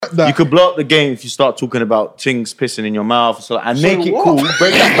You could blow up the game if you start talking about things pissing in your mouth and make it cool,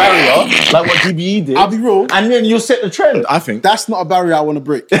 break that barrier, like what DBE did. I'll be real. And then you'll set the trend, I think. That's not a barrier I want to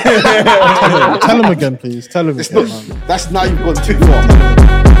break. Tell him again, please. Tell him again, man. That's now you've gone too far.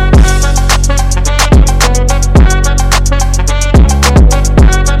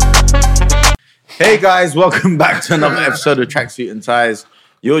 Hey guys, welcome back to another episode of Tracksuit and Ties.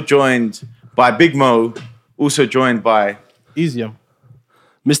 You're joined by Big Mo, also joined by Easier.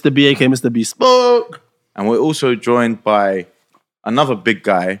 Mr. B, aka Mr. B Spoke. And we're also joined by another big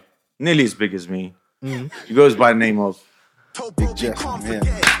guy, nearly as big as me. He goes by the name of Big Jest, yeah.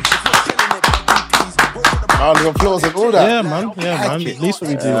 Round of applause and all that. Yeah, man. At least what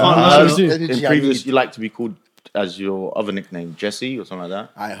we do. in previous, you like to be called as your other nickname, Jesse or something like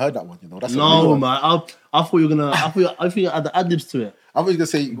that. I heard that one, you know. That's No, man. I thought you were gonna. I thought you had the ad-libs to it. I thought you were gonna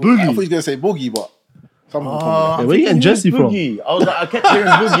say Boogie. I thought you were gonna say Boogie, but someone told me. Where you getting Jesse from? Boogie. I was like, I kept hearing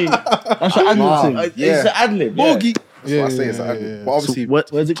Boogie. That's your ad-lib thing. It's an ad-lib. Boogie. That's what I say. It's an ad-lib. But obviously, So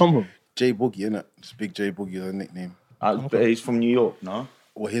where's it come from? J Boogie, innit? Just Big J Boogie is a nickname. But he's from New York, no?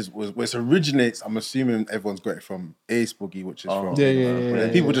 Well, where it originates, I'm assuming everyone's got it from Ace Boogie, which is from. Yeah. And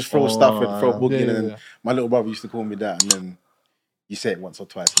then people just throw stuff and throw Boogie, Yeah, and then yeah. my little brother used to call me that, and then you say it once or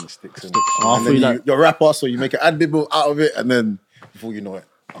twice and it sticks. And I then feel you're a rapper, so you make an ad-lib out of it, and then before you know it.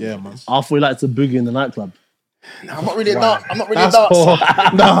 Yeah, man. I thought you like to boogie in the nightclub. Nah, I'm not really a dancer. I'm not really a That's dancer. poor.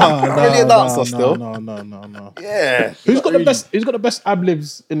 I'm really a dancer still. No. Yeah. Who's got the best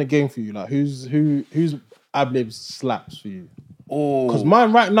ad-libs in the game for you? Like whose ad-libs slaps for you? Because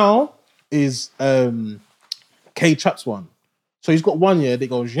mine right now is K-Trap's one. So he's got one year that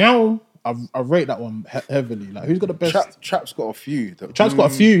goes, yow. I rate that one heavily. Like, who's got the best? Trap's got a few. Trap's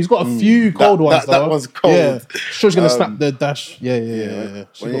got a few. He's got a few cold ones. That one's cold. Yeah. Sure, he's gonna snap the dash. Yeah.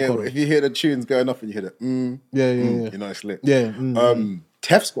 If you hear the tunes going off and you hear the you know it's lit. Yeah.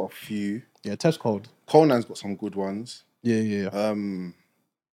 Tef's got a few. Yeah, Tef's cold. Conan's got some good ones. Yeah.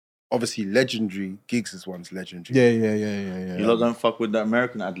 Obviously, legendary. Giggs' one's legendary. Yeah. You lot don't fuck with the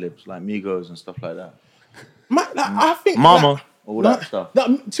American ad-libs, like Migos and stuff like that. I think Mama, all that stuff.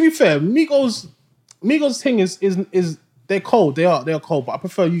 To be fair, Migos thing is they're cold. They are cold, but I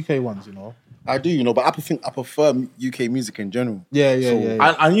prefer UK ones. You know. I do, you know, but I prefer UK music in general. Yeah.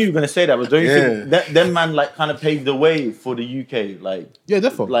 I knew you were gonna say that, but don't you think that them man like kind of paved the way for the UK? Like, yeah,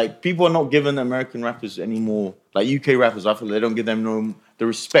 definitely. Like people are not giving American rappers anymore. Like UK rappers, I feel they don't give them the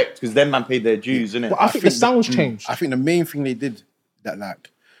respect because them man paid their dues, innit? But I think the sounds changed. I think the main thing they did that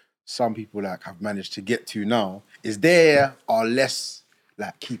like some people like have managed to get to now is they are less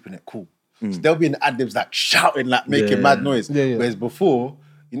like keeping it cool. So they'll be in the ad-libs like shouting, like making mad noise. Yeah. Whereas before,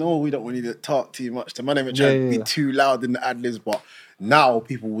 you know, we don't really talk too much. The man even try to be too loud in the ad-libs, but now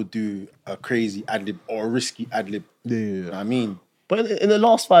people would do a crazy ad-lib or a risky ad-lib. Yeah. You know what I mean? But in the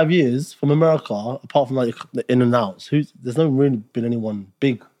last 5 years, from America, apart from like the in and outs, there's not really been anyone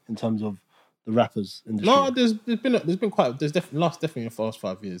big in terms of the rappers industry. No, there's definitely in the last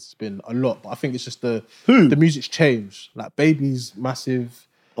 5 years. It's been a lot, but I think it's just the music's changed. Like Baby's massive.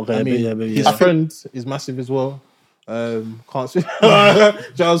 Okay, I mean, Baby, his friend is massive as well. Can't see. Do you know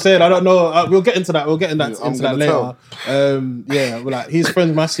what I'm saying? I don't know. We'll get into that. We'll get into that later. Well, like his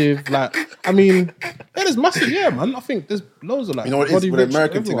friend's massive. Like, I mean, there's massive. Yeah, man. I think there's loads of like. You know what it is with the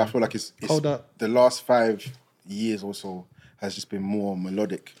American thing? I everyone. feel like it's the last 5 years or so has just been more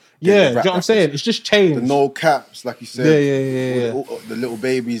melodic. Yeah, do you know what I'm saying? It's just changed. The no caps, like you said. Yeah. All the little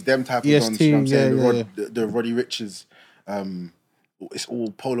babies, them type of EST, ones. You know what I'm saying? yeah. The Roddy Riches. It's all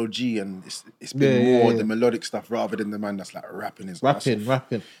Polo G and it's been more the melodic stuff rather than the man that's like rapping his ass off.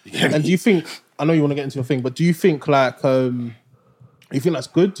 Rapping. And do you think, I know you want to get into your thing, but do you think like, you think that's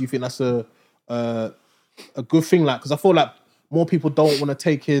good? Do you think that's a good thing? Like, because I feel like more people don't want to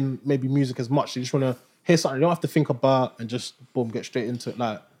take in maybe music as much. They just want to hear something you don't have to think about and just boom, get straight into it.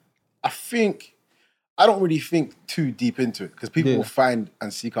 Like, I don't really think too deep into it because people will find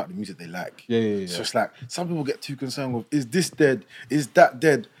and seek out the music they like. Yeah. So it's like some people get too concerned with, is this dead? Is that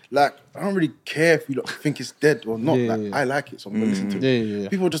dead? Like, I don't really care if you don't think it's dead or not. I like it, so I'm gonna listen to it. Yeah.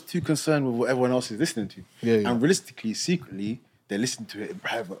 People are just too concerned with what everyone else is listening to. Yeah. And realistically, secretly, they listen to it in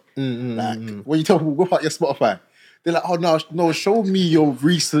private. Like when you tell people, whip out your Spotify, they're like, oh no, show me your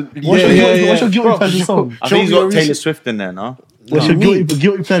recent. What's your guilty pleasure song? I think he's got Taylor Swift in there, no? What's your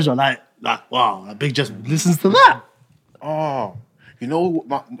guilty pleasure? Like wow, Big Just listens to that. Oh, You know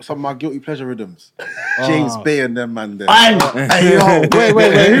some of my guilty pleasure rhythms? James Bay and them, man. There. Hey, yo.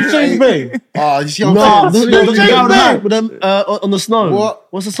 Wait. Who's James Bay? Oh, you see what No, I'm saying? the guy with the hat with them on the snow. What?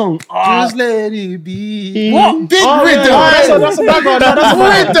 What's the song? Just let it be. What? Big Oh, rhythm. yeah, that's a banger. That's a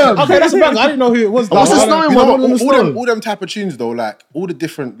Rhythm. Okay, that's a banger. I didn't know who it was. What's the snow You know, one? all them type of tunes though, like all the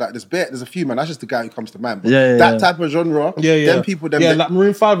different, like there's a few, man. That's just the guy who comes to mind. But Yeah. that type of genre, Yeah. them people, like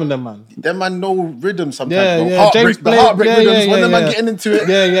Maroon 5 and them, man. them man know rhythm sometimes. Yeah, bro. yeah. Heartbreak, James the Blake, heartbreak yeah, rhythms yeah, when them yeah. man getting into it.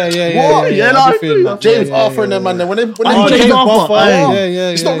 Yeah. What? Yeah, like, I feel that. James Yeah, Arthur and them man. When they James Arthur. Yeah.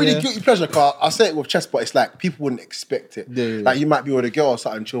 It's not really guilty pleasure, car. I say it with chest, but it's like people wouldn't expect it. Yeah. Like you might be with a girl or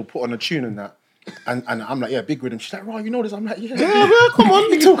something, she'll put on a tune and that. And I'm like, yeah, big rhythm. She's like, right, you know this? I'm like, yeah. Come on,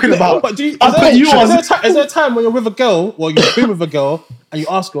 What are you talking about? But is there a time when you're with a girl, or you've been with a girl, and you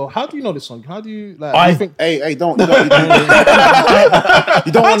ask her, how do you know this song? How do you like? You think, Hey, don't. You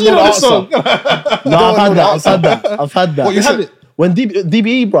don't want to you know know the this song? answer. No, I've had that. What, you had it? When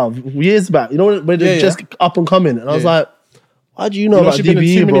DBE, bruv, years back, you know when they Yeah. just up and coming, and I was like, why do you know about she's been in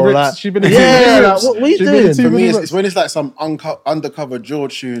DBE, too many bro? rips. Like, She's been in too many yeah, rips. like, what are you She's been in doing? too For me, many it's when it's like some undercover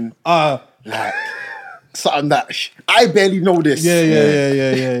George tune, like something that I barely know this. Yeah.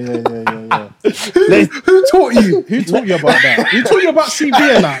 Who taught you? Who taught you about that? Who taught you about CB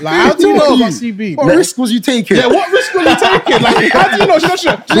and that? Like, how do you know about CB? What risk was you taking? Yeah, what risk were you taking? Like, how do you know? She's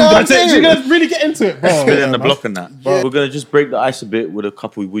gonna really get into it, bro. Spilling the block on that. We're gonna just break the ice a bit with a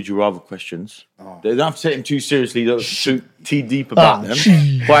couple of would you rather questions. They don't have to take them too seriously. Don't too deep about them.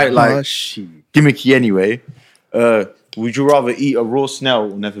 Quite like gimmicky anyway. Would you rather eat a raw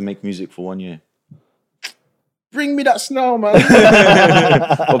snail or never make music for 1 year? Bring me that snail, man.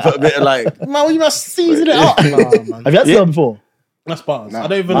 Or put a bit of like, Man, you must season it up. Nah, man. Have you had to before? That's bars. Nah. I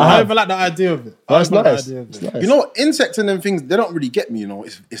don't even like the idea of it. I That's don't like nice. the idea of it. Nice. You know, insects and them things, they don't really get me, you know.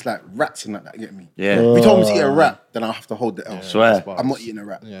 It's like rats and that get me. yeah. If you told me to eat a rat, then I'll have to hold the L. Swear. That's bars. I'm not eating a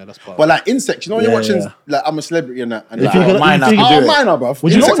rat. Yeah, that's bars. But like insects, you know, when you're watching, yeah. like I'm a celebrity and that. And If you're gonna- mine, I if you- can do it. mine are, bruv.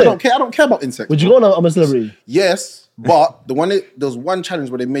 Would you Insects, go I there? don't care. I don't care about insects. Would you go on I'm a Celebrity? Yes, but there was one challenge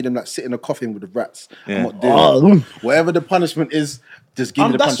where they made them like sit in a coffin with the rats. Yeah. I'm not doing Oh, it. Whatever the punishment is, just give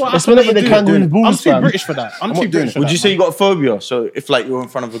me the That's why punishment. It's whenever they can't do I'm balls, too fam. British for that. I'm not too doing British it. for Would that. you say you got a phobia? So if like you're in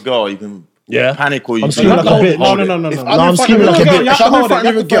front of a girl, you can Yeah. panic or you I'm can screaming like a bitch. No. If No, I'm in front screaming of like a girl, bitch. If I'm in Hold front it,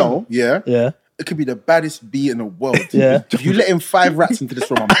 of a you have to girl, yeah, Yeah. it could be the baddest bee in the world. Yeah. If you let in 5 rats into this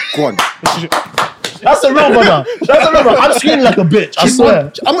room, I'm gone. That's a real brother. That's a real brother. I'm screaming like a bitch. I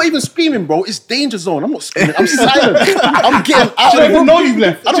swear. I'm not even screaming, bro. It's danger zone. I'm not screaming. I'm silent. I'm getting out. I don't even know you've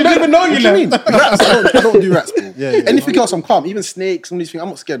left. I I don't even know you What do you mean? left. Rats, I don't do rats, bro. Anything else, I'm calm. Even snakes, some of these things, I'm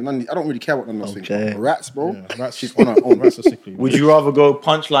not scared. I don't really care about none of those Okay. things. Rats, bro. Rats, She's on her own. Rats are sickly. Would you rather go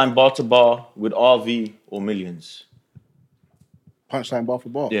punchline bar to bar with RV or Millions? Punchline bar for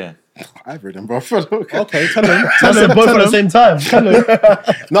bar. Yeah. I've read them, bro. Okay, tell him. I said both at the same time.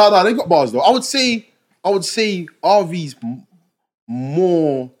 No, they got bars though. I would say RV's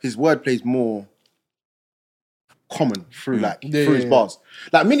more. His wordplay's more common through through his bars.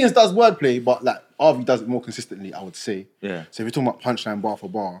 Like Millions does wordplay, but like RV does it more consistently. I would say. Yeah. So if you're talking about punchline bar for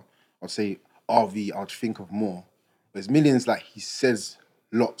bar, I'd say RV. I'd think of more. Whereas Millions, like he says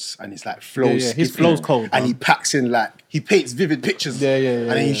lots and it's like flows. Yeah. His skipping, flow's cold, and man. he packs in like he paints vivid pictures. Yeah. And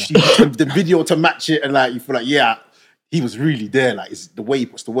then he puts the video to match it, and like you feel like he was really there. Like it's the way he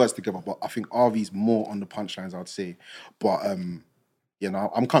puts the words together. But I think RV's more on the punchlines, I'd say. But I'm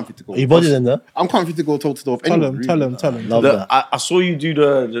comfy to go. You body in there? I'm comfy to go toe to toe. Tell him. Love that. I saw you do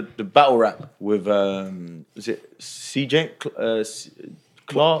the battle rap with is it CJ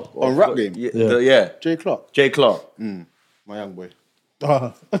Clark On Rap Game? Yeah. Jay Clark, Jay Clark. my young boy.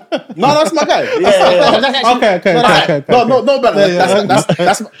 Oh. No, that's my guy. Okay. No, better.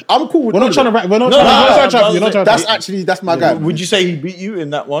 That's I'm cool with We're all not of trying to them. rap. We're not trying to trap you. You're not trying to trap you. That's my guy. Would you say he beat you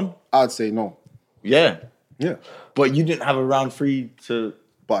in that one? I'd say no. Yeah. Yeah, But you didn't have a round 3 to.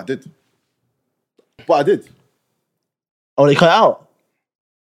 but I did. Oh, they cut it out.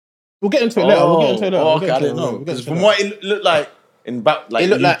 We'll get into it later. Okay, I didn't know. Because from what it looked like in back, like It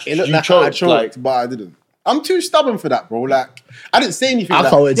looked like I choked, but I didn't. I'm too stubborn for that, bro. Like I didn't say anything. I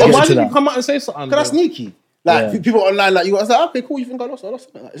can't wait to Why get into didn't you that. come out and say something? Because that's sneaky. Like Yeah. people online, like you, I was like, okay, cool. You think I lost?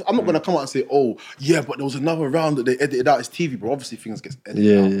 I'm not gonna come out and say, oh yeah, but there was another round that they edited out. It's TV, bro. Obviously, things get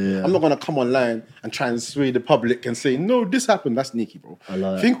edited out. Yeah. I'm not gonna come online and try and sway the public and say, no, this happened. That's sneaky, bro. I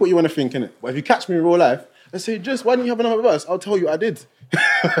like it. Think what you want to think, innit? But if you catch me in real life and say, just why didn't you have another verse? I'll tell you I did.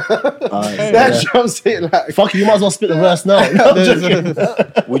 That's what I'm saying. Like, Fuck you, might as well spit the verse now. No, I'm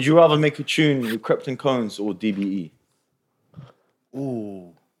joking. Would you rather make a tune with Krypton Cones or DBE?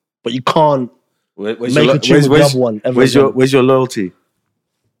 ooh. But you can't. Where's Make a tune with the other one every Where's time. your loyalty?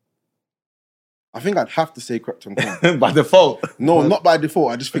 I think I'd have to say Krypton Con. By default. No, not by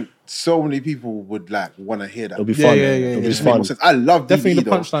default. I just think so many people would like want to hear that. It'll be fun. It'll Just make more sense. I love Definitely DB, the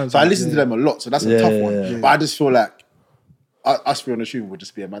though, punchlines. so I listen to them a lot. So that's a tough one. yeah. But I just feel like us three on the tune would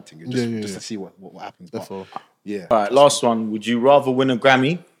just be a mad thing. Just to see what happens. But, yeah. All right, last one. Would you rather win a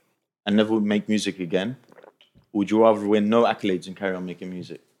Grammy and never make music again? Or would you rather win no accolades and carry on making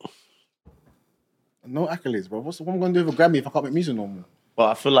music? No accolades, bro. What am I going to do with a Grammy if I can't make music no more?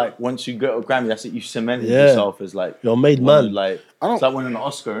 But I feel like once you get a Grammy, that's it. You cemented yourself as like you're a made man. Like it's like winning an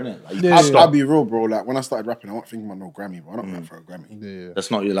Oscar, innit? Like, I'll be real, bro. Like when I started rapping, I wasn't thinking about no Grammy, bro. I'm not going for a Grammy. That's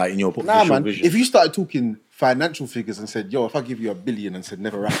not your like in your Nah, man. vision. If you started talking financial figures and said, "Yo, if I give you $1 billion," and said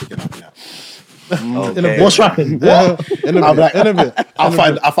never rap again, I'd be like, Okay. What's rapping? What? I'm like,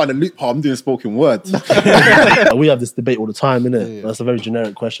 I find a loophole. I'm doing spoken words. We have this debate all the time, innit? That's a very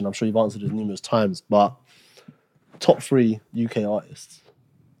generic question. I'm sure you've answered it numerous times, but top 3 UK artists.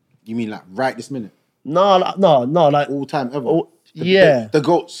 You mean like right this minute? No, like All time ever? The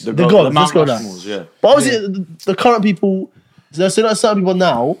GOATs. The goats. Mount Let's go there. Rushmores, yeah. But obviously, the current people, there's certain people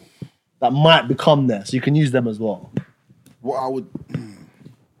now that might become there, so you can use them as well. What I would...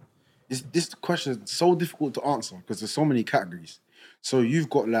 This question is so difficult to answer because there's so many categories. So you've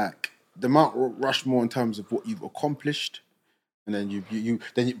got like the Mount Rushmore in terms of what you've accomplished. And then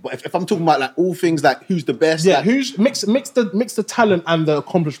but if I'm talking about like all things like who's the best, Yeah, like, who's mix the talent and the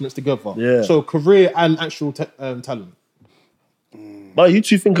accomplishments together. Yeah. So career and actual talent. But you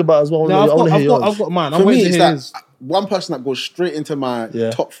two think about it as well. No, I've got mine. for I'm me, waiting to it's hear like his. one person that goes straight into my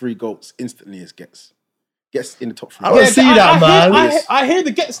top 3 GOATs instantly is Gets in the top 3. I don't see that, man. I hear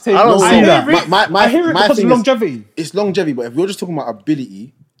the Gets thing. I don't see that. I hear it because of thing is, longevity. It's longevity, but if you're just talking about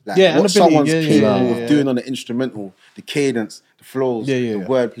ability, like Yeah, and what ability, someone's yeah, capable of doing on the instrumental, the cadence, the flows, the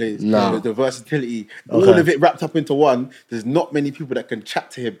wordplays, the versatility, all of it wrapped up into one. There's not many people that can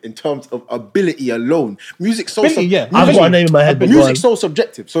chat to him in terms of ability alone. Music's so I've got a name in my head. music's so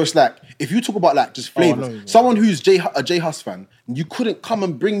subjective. So it's like if you talk about like just flavors, someone who's a J Hus fan, you couldn't come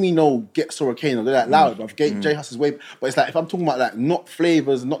and bring me no Gets or a Kane or they're like loud, but J Hus is way. But it's like if I'm talking about like not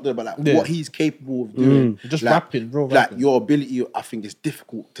flavors, not but like what he's capable of doing, Just like, rapping, bro. Like your ability, I think it's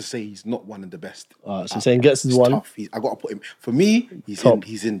difficult to say he's not one of the best. So saying Gets is It's one. tough. I got to put him. For me, he's Top.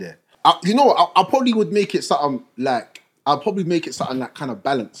 in there. You know what? I probably would make it something like kind of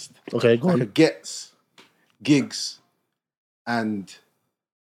balanced. Okay, go Like a on. Gets, Gigs, and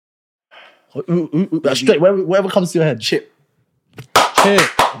Straight, whatever comes to your head. Chip.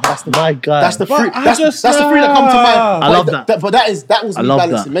 That's my guy. That's the three. I That's just- the three that come to mind. I love that. But that was me love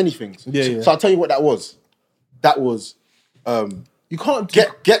balancing that. many things. Yeah. So I'll tell you what that was. That was You can't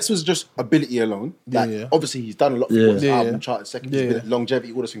Gets was just ability alone. Like obviously he's done a lot for his album charted second. He's been at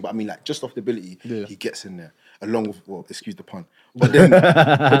longevity, all those things. But I mean, like just off the ability, he gets in there along with excuse the pun. But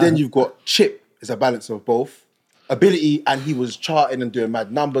then you've got Chip is a balance of both ability, and he was charting and doing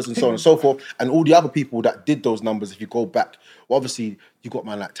mad numbers and so on and so forth. And all the other people that did those numbers, if you go back, well, obviously you got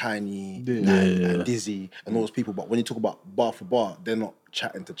man like Tiny and Dizzy and all those people. But when you talk about bar for bar, they're not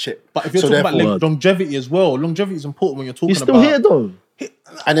chatting to Chip. But if you're talking about longevity as well, longevity is important when you're talking He's about. still here though.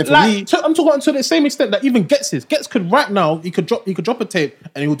 And then for me, I'm talking to the same extent that even Gets could right now. He could drop a tape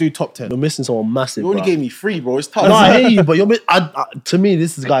and he will do top 10. You're missing someone massive. you only bruh. gave me 3, bro. It's tough. No, I hear you, but to me,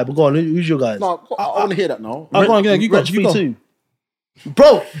 this is the guy. But go on, who's your guys? No, I want to hear that now. Go on, you go. Rich V2.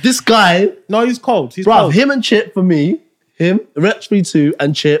 Bro, this guy, No, he's cold. He's bro, cold. him and Chip for me, Rich V2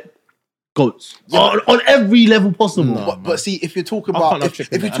 and Chip, goats. On every level possible. But see, if you talk can't about love Chip,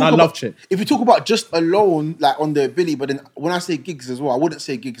 if you man, talk and I about love Chip. if you talk about just alone, like on the ability, but then when I say Gigs as well, I wouldn't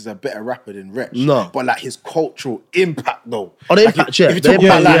say Gigs is a better rapper than Wretch. No. But like his cultural impact though. Oh, the Like, impact, if you talk yeah.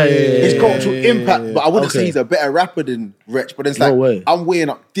 about like Yeah. his cultural impact, but I wouldn't say Okay. he's a better rapper than Wretch. But it's No like way. I'm weighing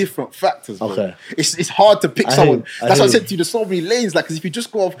up different factors. Bro. Okay. It's hard to pick I someone. hear you. That's what I I said to you. There's so many lanes. Like, because if you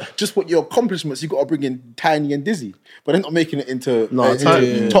just go off just what your accomplishments, you got to bring in Tiny and Dizzy. But they're not making it into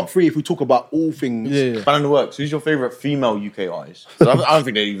top 3 if we talk about all things. Ban in the works. Who's your favorite female UK artist? 'Cause I don't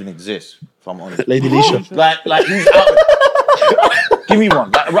think they even exist. If I'm honest. Lady Leisha. Like who's out? Give me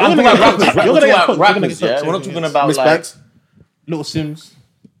one. Like, I'm talking about rappers. You're We're gonna talking get about cooked. You're gonna rappers. get Yeah, cooked. we're not talking about Miss like. Banks. Little Sims.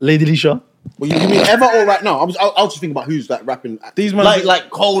 Lady Leisha. Well, you mean ever or right now? I was just thinking about who's like rapping. These man, Like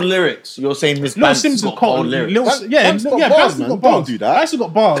cold lyrics. You're saying Miss Little Banks Sims is got cold. cold lyrics. Banks got bars, Banks man. got Don't bars. do that. Banks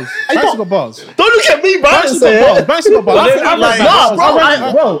got bars. Banks got bars. Don't look at me, bro. Banks got bars. Banks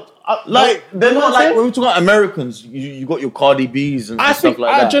got bars. Like they're not like when we talk about Americans. You got your Cardi B's and I stuff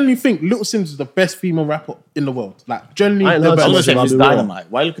like that. genuinely think Little Sims is the best female rapper in the world. Like genuinely I ain't the heard best. I'm gonna say I'll Miss be wrong. Dynamite.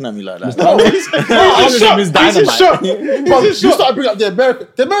 Why are you looking at me like that? No, I'm gonna say Miss Dynamite. Bro, you started bringing up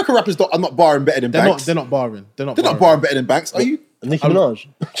the American rappers are not barring better than They're Banks. not barring. They're not They're not barring better than Banks. Are you? Nicki Minaj.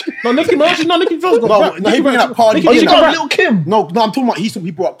 No, Nicki Minaj. No, Nicki Minaj. No, he bringing up Cardi B. Nicki and Minaj, that. Lil' Kim. No, I'm talking about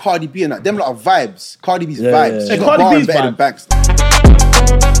he brought up Cardi B and that. Them lot of vibes. Cardi B's vibes. yeah. She got Cardi bar B's better than vibe. Banks.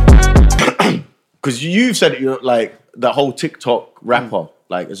 Because you've said it, you're like that whole TikTok rapper,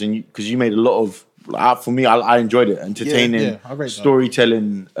 like as in because you made a lot of. For me, I enjoyed it. Entertaining, I rate that.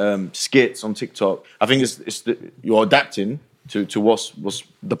 storytelling, skits on TikTok. I think you're adapting to what's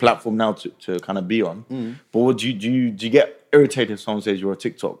the platform now to kind of be on. But what do you get irritated if someone says you're a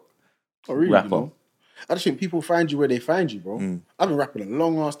TikTok Not really, rapper? you know? I just think people find you where they find you, bro. I've been rapping a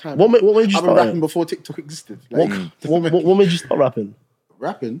long ass time. What made you I've been start rapping before TikTok existed. Like, What made you start rapping?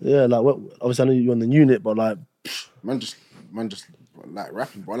 rapping? Yeah, like obviously I know you're on the unit, but like Man just like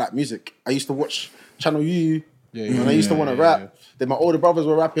rapping, bro. I like music. I used to watch Channel U. And I used to want to rap. Then my older brothers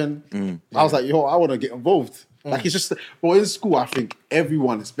were rapping. I was like, yo, I want to get involved. Like it's just, bro, in school, I think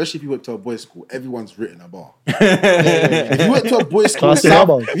everyone, especially if you went to a boys' school, everyone's written a bar. If you went to a boys' school,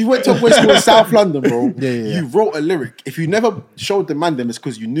 if you went to a boys' school in South London, bro, you wrote a lyric. If you never showed the man them, it's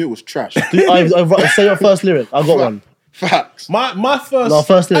because you knew it was trash. say your first lyric. I've got one. Facts. My first. No,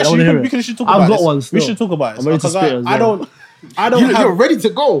 first lyric. Actually, we should talk about I've got this. one. We Still. should talk about it. I'm ready to spit as well. I don't have. You're ready to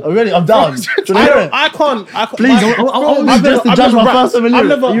go. I'm ready. I'm down. I can't. Please, I want you just to judge my first ever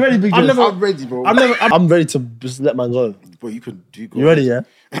lyric. Are you ready, Big Jess? I'm ready, bro. I'm ready to just let man go. Bro, you could do. You ready, yeah?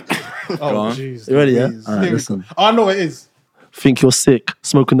 Oh, jeez. You ready, yeah? Please. All right, listen. I know it is. Think you're sick,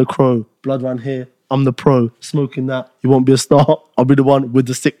 smoking the crow, blood round here. I'm the pro, smoking that. You won't be a star. I'll be the one with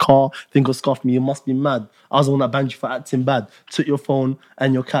the sick car. Think or scoff me, you must be mad. I was the one that banned you for acting bad. Took your phone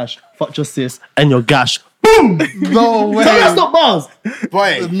and your cash. Fucked your sis and your gash. Boom! No way. Tell me that's not bars.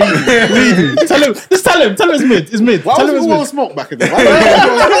 Boy. Tell him it's mid. It's mid. Why Tell was him it's we all mid. smoke back in the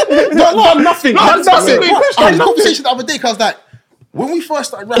day? Nothing. I had a conversation the other day because like when we first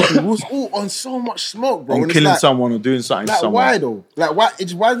started rapping, we was all on so much smoke, bro. On And it's killing like, someone or doing something to like someone. why though? Like why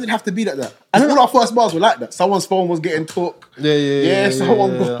did it have to be like that? All our first bars were like that. Someone's phone was getting took.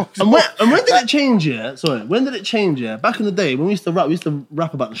 Someone got. And when did it change, yeah? Sorry, when did it change, yeah? Back in the day, when we used to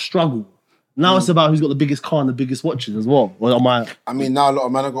rap about the struggle. Now it's about who's got the biggest car and the biggest watches as well. Well, I mean, now a lot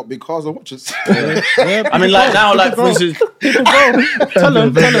of men have got big cars and watches. I mean, like now, like for instance, Tell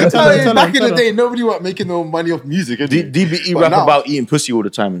him. Back in the day, nobody was making no money off music. DBE But rap now- about eating pussy all the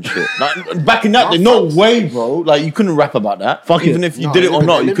time and shit. Like, back in that day, no way, bro. Like you couldn't rap about that. Fuck Even it. if you did it or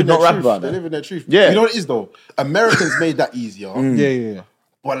not, you could not rap about They that. live in their truth. Yeah. You know what it is though? Americans made that easier. Yeah.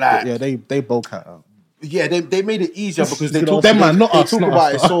 But like, Yeah, they bulk out. yeah, they made it easier because they talk, Them man, not they us, talk not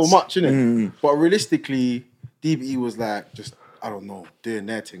about us, it so us. much, innit? But realistically, DBE was like just, I don't know, doing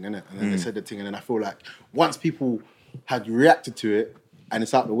their thing, innit? And then they said the thing, and then I feel like once people had reacted to it and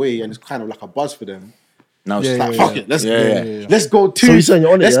it's out the way and it's kind of like a buzz for them, Now it's it's just like, like, fuck it, let's Yeah. let's go So you're saying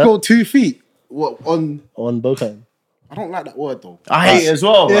you're on it, let's yeah? go 2 feet. What on? Bocaine. I don't like that word though. I hate it as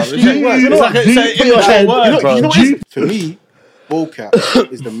well. Bro. It's you like- know it's what? like Do you it's put an your immature hand- word, You know bro. what it is? For me,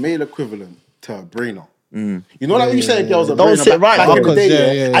 vocab is the male equivalent to a brainer. You know, like when you say a girl's a Don't brainer say it right, back in the because-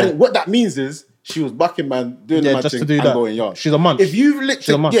 day, yeah. and what that means is she was bucking man, doing the Yeah, man just thing to do and that. going yard. She's a munch. If you've licked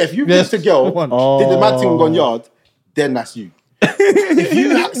She's a munch. if you've Yes, licked a girl, munch. did the man thing and gone yard, then that's you. If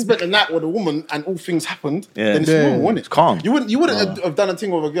you spent the night with a woman and all things happened, then it's normal, wasn't it? It's calm. You wouldn't have done a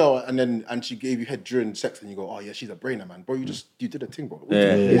thing with a girl and she gave you head during sex and you go, oh yeah, she's a brainer, man. Bro, you did a thing, bro. What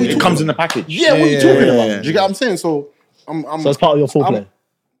are you It talking comes in about? the package. Yeah, what are you talking about? yeah. Do you get what I'm saying? So I'm So it's part of your foreplay.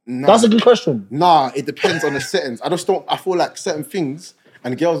 Nah. That's a good question. Nah, it depends on the settings. I feel like certain things,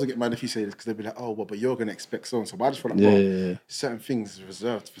 and girls will get mad if you say this because they'll be like, oh, well, but you're going to expect so and so. But I just feel like, bro, certain things are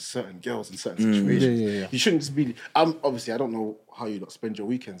reserved for certain girls in certain situations. You shouldn't just be, obviously, I don't know how you lot spend your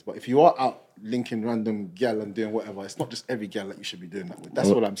weekends, but if you are out linking random gal and doing whatever, it's not just every gal that you should be doing that with. That's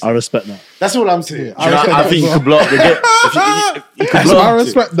what I'm I saying. respect that. That's what I'm saying. I think you could blow up the game. I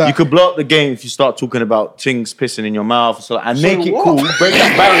respect that. You could blow up the game if you start talking about things pissing in your mouth and So make it what? cool, break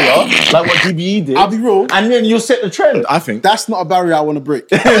that barrier, like what DBE did. I'll be real. And then you'll set the trend, I think. That's not a barrier I want to break.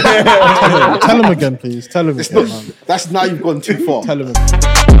 Tell him again, please. Tell him again, man. That's now you've gone too far. Tell him.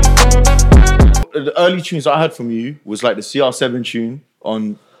 The early tunes I heard from you was like the CR7 tune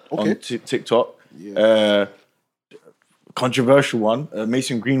on TikTok. Yeah. Controversial one,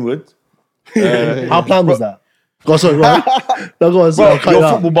 Mason Greenwood. How planned was that? Go on, sorry, go on. No, go on, Bro, sorry, I'll cut you your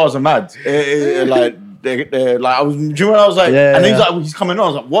out. football bars are mad. They're like I was. Do you remember when I was like, Yeah, and he's yeah. like, well, he's coming on. I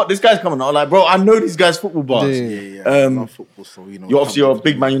was like, what? This guy's coming on. I was like, bro, I know these guys' football bars. Yeah. I love football, so you know. You're a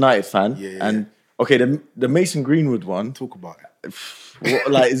big Man United fan. Yeah. And okay, the Mason Greenwood one. Talk about it.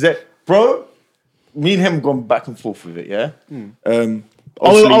 What, like, is that, bro? Me and him have gone back and forth with it. Yeah. Oh,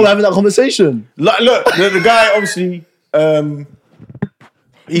 Obviously- we're having that conversation. Like, look, the guy obviously.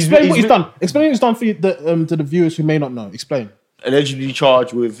 Explain what he's done. Explain what he's done for you, to the viewers who may not know. Explain. allegedly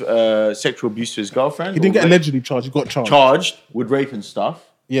charged with sexual abuse to his girlfriend. He didn't get allegedly charged. He got charged. Charged with rape and stuff.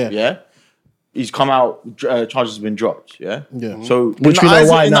 Yeah. Yeah. He's come out. Charges have been dropped. Yeah. Yeah. So Which we know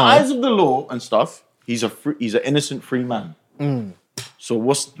why in now. the eyes of the law and stuff, he's an innocent free man. So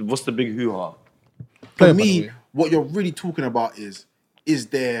what's the big hoo-ha? For me, what you're really talking about is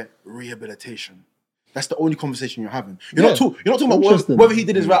there rehabilitation? That's the only conversation you're having. You're not talking about whether he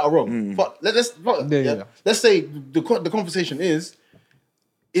did is right or wrong. But let's say the conversation is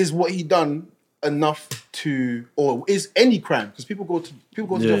what he done enough to, or is any crime, because people go to jail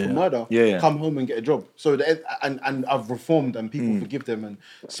for murder, come home and get a job. So and I've reformed and people forgive them and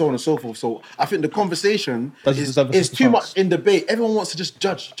so on and so forth. So I think the conversation is too much in debate. Everyone wants to just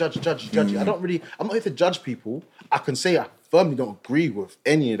judge. I'm not here to judge people. I can say I firmly don't agree with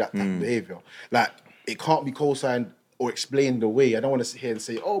any of that type of behavior. Like, it can't be co-signed or explained away. I don't want to sit here and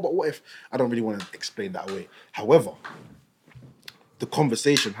say, oh, but what if? I don't really want to explain that away. However, the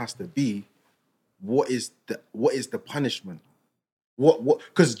conversation has to be, what is the punishment? What?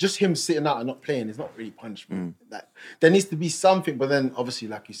 Because just him sitting out and not playing is not really punishment. Like, there needs to be something. But then, obviously,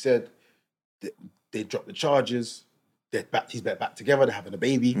 like you said, they drop the charges. He's back together. They're having a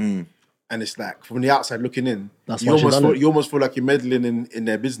baby. And it's like, from the outside looking in, you almost feel like you're meddling in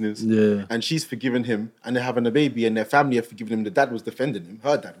their business. Yeah. And she's forgiven him, and they're having a baby, and their family have forgiven him. The dad was defending him.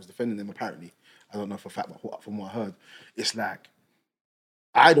 Her dad was defending him, apparently. I don't know for a fact, but from what I heard, it's like,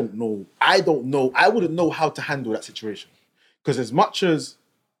 I don't know. I wouldn't know how to handle that situation. Because as much as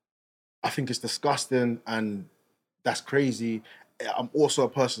I think it's disgusting and that's crazy, I'm also a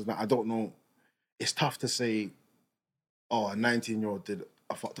person that I don't know. It's tough to say, oh, a 19-year-old did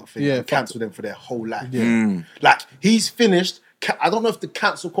a fucked up thing and cancel them for their whole life. Like, he's finished. I don't know if the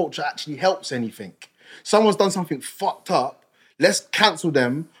cancel culture actually helps anything. Someone's done something fucked up. Let's cancel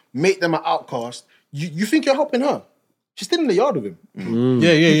them, make them an outcast. You think you're helping her? She's still in the yard with him.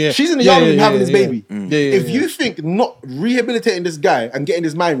 Yeah. She's in the yard with him having his baby. If you think not rehabilitating this guy and getting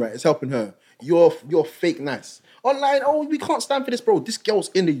his mind right is helping her, you're fake nice. Online, oh, we can't stand for this, bro. This girl's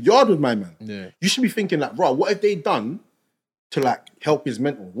in the yard with my man. Yeah. You should be thinking like, bro, what have they done to like help his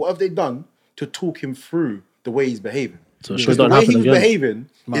mental? What have they done to talk him through the way he's behaving? So the way he was behaving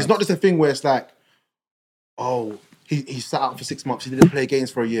is not just a thing where it's like, oh, he sat out for 6 months, he didn't play games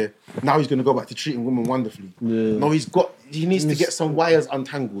for a year. Now he's going to go back to treating women wonderfully. Yeah. No, he needs to get some wires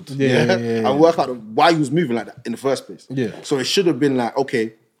untangled. And work out why he was moving like that in the first place. Yeah. So it should have been like,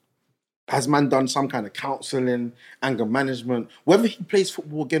 okay, has man done some kind of counselling, anger management, whether he plays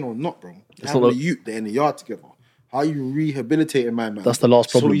football again or not, bro. They're having a youth, they're in the yard together. How are you rehabilitating my man? That's the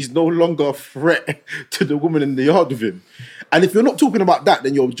last problem. So he's no longer a threat to the woman in the yard with him. And if you're not talking about that,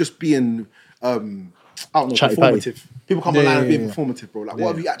 then you're just being, I don't know, performative. People come online and being performative, bro. Like,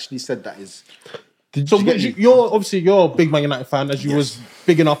 what have you actually said that is? You're a big Man United fan, as you was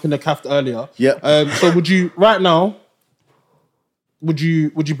bigging up in the CAF earlier. Yeah. So would you, right now, would you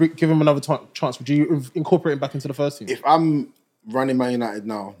give him another chance? Would you incorporate him back into the first team? If I'm running Man United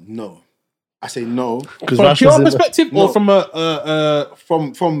now, no. I say no. From a PR perspective, or from a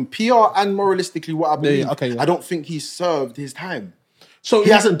from PR and moralistically, what I believe. I don't think he's served his time. So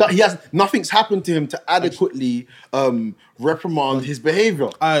nothing's happened to him to adequately reprimand his behaviour.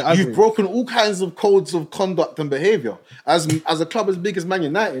 You've broken all kinds of codes of conduct and behaviour. As a club as big as Man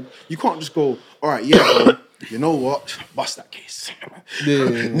United, you can't just go, all right, bro, you know what? Bust that case.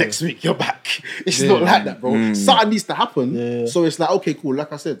 Next week, you're back. It's not like that, bro. Something needs to happen. Yeah. So it's like, okay, cool.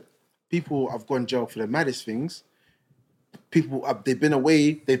 Like I said, people have gone jail for the maddest things. People, they've been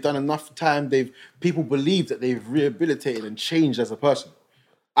away, they've done enough time, people believe that they've rehabilitated and changed as a person.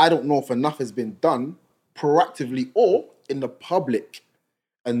 I don't know if enough has been done proactively or in the public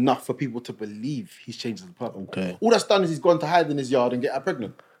enough for people to believe he's changed as a person. Okay. All that's done is he's gone to hide in his yard and get her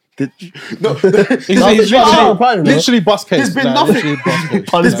pregnant. Literally bust case. There's been nothing.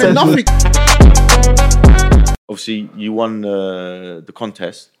 There's been nothing. Obviously, you won the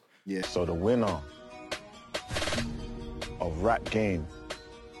contest. Yeah. So the winner of Rap Game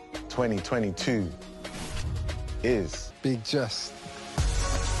 2022 is Big Jest.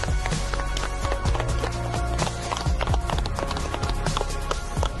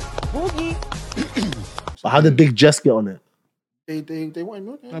 But how did Big Jest get on it? They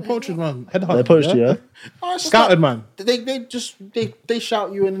want him. They poached man. They poached you, yeah? Scouted, man. They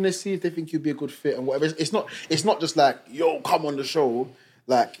shout you and then they see if they think you'd be a good fit and whatever. It's not just like, yo, come on the show.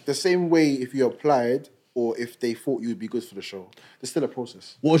 Like, the same way if you applied or if they thought you'd be good for the show. There's still a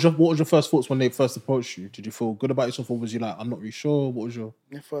process. What was your first thoughts when they first approached you? Did you feel good about yourself, or was you like, I'm not really sure? What was your...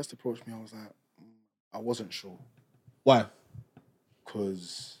 When they first approached me, I was like, I wasn't sure. Why?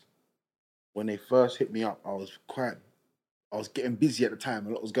 Because when they first hit me up, I was I was getting busy at the time. A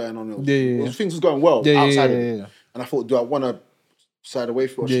lot was going on. Things was going well outside of it. Yeah. And I thought, do I want to side away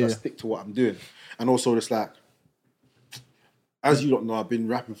from it or should I stick to what I'm doing? And also, it's like, as you don't know, I've been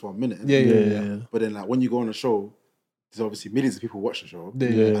rapping for a minute. Yeah. But then, like, when you go on a show, there's obviously millions of people watch the show. Yeah.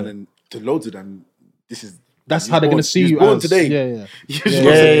 And then to loads of them, that's how they're going to see you born as. today. Yeah.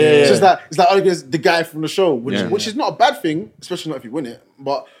 It's like the guy from the show, which is not a bad thing, especially not if you win it.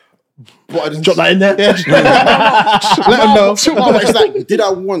 But I just Drop that in there. Let them know. But it's like, did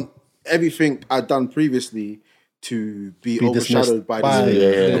I want everything I'd done previously to be overshadowed by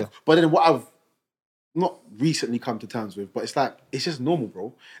this? Yeah. But then what I've not recently come to terms with, but it's like, it's just normal,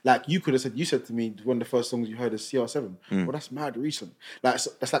 bro. Like, you said to me, one of the first songs you heard is CR7. Well, that's mad recent. Like,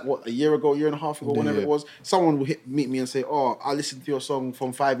 that's like, what, a year and a half ago, whenever it was. Someone will meet me and say, oh, I listened to your song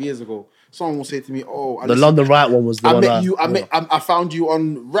from 5 years ago. Someone will say to me, oh, the London Riot one was the one. I found you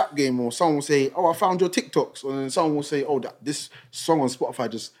on Rap Game, or someone will say, oh, I found your TikToks. And then someone will say, oh, this song on Spotify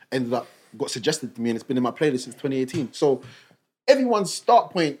just got suggested to me and it's been in my playlist since 2018. So everyone's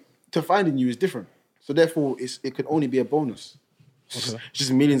start point to finding you is different. So therefore, it could only be a bonus. It's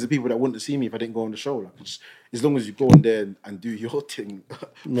just millions of people that wouldn't see me if I didn't go on the show. Like, as long as you go on there and do your thing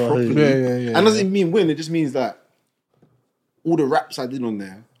properly. And doesn't mean win. It just means that all the raps I did on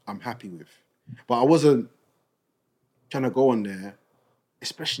there, I'm happy with. But I wasn't trying to go on there,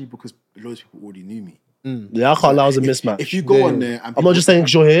 especially because loads of people already knew me. Yeah, I can't lie, it was a mismatch. If you go on there, and I'm not just saying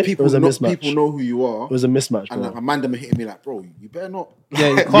because you're here, it was a mismatch. People know who you are. It was a mismatch, bro. And like, Amanda hitting me like, bro, you better not.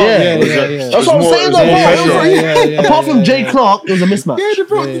 Yeah. That's what I'm saying, though. Apart from Jay Clark, it was a mismatch.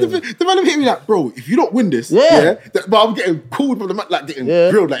 The man hitting me like, bro, if you don't win this, but I'm getting called from the man, like getting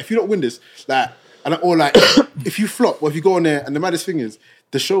grilled. Like, if you don't win this, like, or like, if you flop, or if you go on there, and the maddest thing is,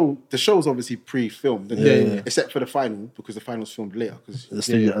 the show's obviously pre-filmed, except for the final, because the final's filmed later, because just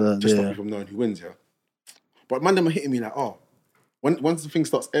stop you from knowing who wins, But man, them are hitting me like, oh, once the thing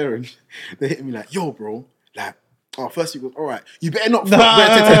starts airing, they're hitting me like, yo, bro, like, oh, first week was all right. You better not. But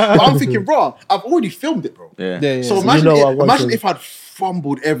I'm thinking, bro, I've already filmed it, bro. So imagine if I'd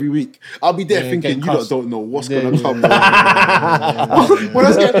fumbled every week. I'll be there thinking, you don't know what's gonna come. When I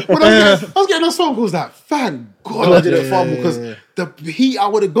was getting those phone calls, like, thank God I didn't fumble, because the heat I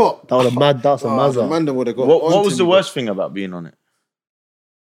would have got. That would have mad dust and mazza. Amanda would have got. What was the worst thing about being on it?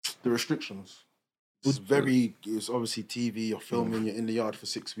 The restrictions. It's obviously TV, you're filming, you're in the yard for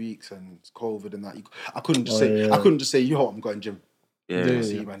 6 weeks and it's COVID and that. I couldn't just say, yo, I'm going gym. I'll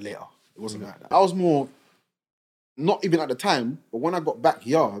see you man later. It wasn't like that. I was more, not even at the time, but when I got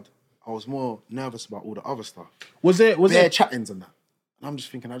backyard, I was more nervous about all the other stuff. Was it chattings and that? And I'm just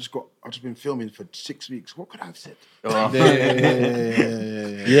thinking, I've just been filming for 6 weeks. What could I have said? Do you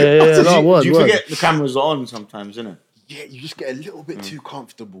forget the cameras are on sometimes, innit? Yeah, you just get a little bit too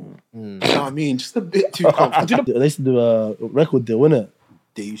comfortable. You know what I mean? Just a bit too comfortable. They used to do a record deal, innit?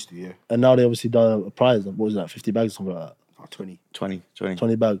 They used to, yeah. And now they obviously done a prize. What was that, 50 bags or something like that? 20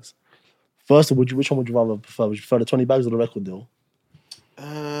 bags. First of all, which one would you rather prefer? Would you prefer the 20 bags or the record deal?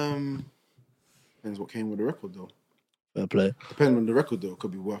 Depends what came with the record deal. Fair play. Depending on the record deal, it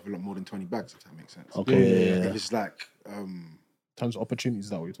could be worth a lot more than 20 bags, if that makes sense. Okay, If it's like... in terms of opportunities, is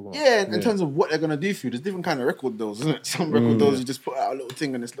that what you're talking about? Yeah, in terms of what they're going to do for you. There's different kind of record deals, isn't it? Some record deals, you just put out a little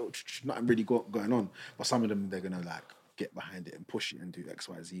thing and it's nothing really going on. But some of them, they're going to like get behind it and push it and do X,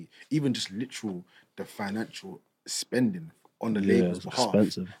 Y, Z. Even just literal, the financial spending on the label's behalf,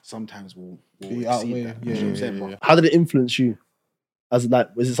 expensive. Sometimes will exceed that. You know what I'm saying? How did it influence you? Was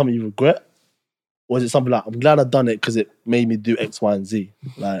it something you regret? Or is it something like, I'm glad I've done it because it made me do X, Y, and Z?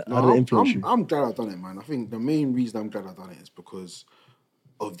 Like, how did it influence you? I'm glad I've done it, man. I think the main reason I'm glad I've done it is because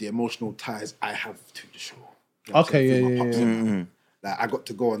of the emotional ties I have to the show. You know Like, I got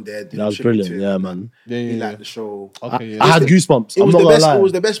to go on there. That was brilliant, yeah, man. He liked the show. I had goosebumps. It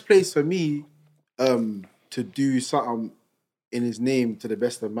was the best place for me to do something in his name to the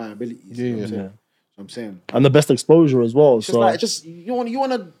best of my abilities. You know what I'm saying? And the best exposure as well. You want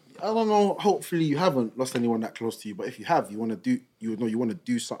to. I don't know. Hopefully, you haven't lost anyone that close to you. But if you have, you want to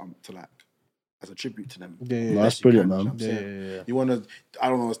do something to like as a tribute to them. That's brilliant, man. You want to. I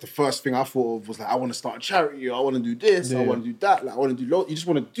don't know. It's the first thing I thought of was like, I want to start a charity. I want to do this. I want to do that. Like, I want to do. You just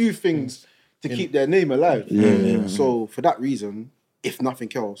want to do things to keep their name alive. So for that reason, if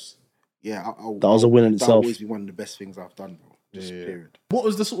nothing else, that was a win in itself. That'll always be one of the best things I've done, bro. Just period. What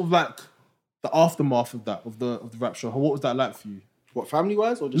was the sort of like the aftermath of that of the rap show? What was that like for you? What, family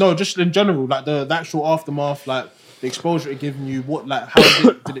wise or just no, just in general, like the actual aftermath, like the exposure it giving you. What, like,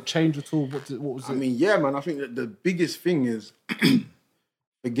 how did it change at all? What was it? I mean, yeah, man. I think that the biggest thing is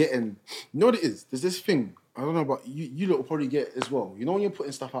forgetting. You know what it is? There's this thing. I don't know about you. You lot will probably get it as well. You know when you're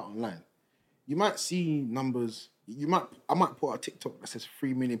putting stuff out online, you might see numbers. I might put out a TikTok that says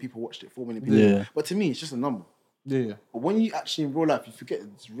 3 million people watched it, 4 million people. Yeah. But to me, it's just a number. Yeah. But when you actually in real life, you forget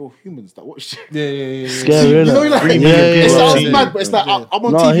it's real humans that watch it. Yeah. Scary, You innit? know, like, 3 million it people sounds have seen mad, it. but it's like I'm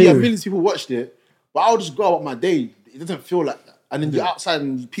on No, I TV hear and you. millions of people watched it, but I'll just go about my day. It doesn't feel like that. And then you're outside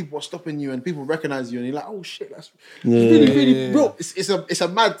and people are stopping you and people recognize you and you're like, oh shit, that's really real. It's a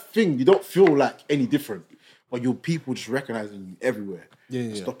mad thing. You don't feel like any different, but your people just recognizing you everywhere.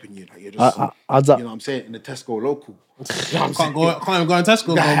 Stopping you, like you're just, you know what I'm saying, in the Tesco local. You know what I'm Can't even go in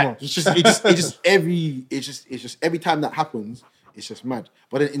Tesco no more. It's just every time that happens, it's just mad.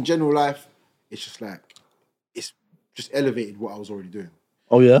 But then in general life, it's just like it's just elevated what I was already doing.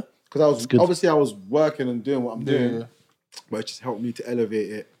 Oh yeah, Because I was working and doing what I'm doing, but it just helped me to elevate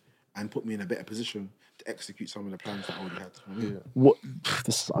it and put me in a better position to execute some of the plans that I already had. what?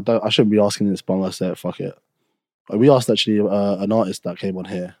 I shouldn't be asking this, but I'm gonna say it. Fuck it. We asked actually an artist that came on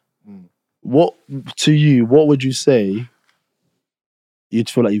here. What would you say you'd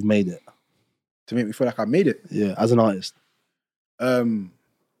feel like you've made it? To make me feel like I made it. Yeah, as an artist. You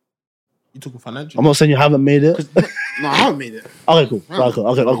talking financially? I'm not saying you haven't made it. No, I haven't made it. Okay, cool. Okay.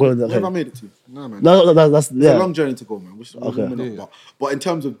 Where have I made it to? No, man. No, that's It's a long journey to go, man. But in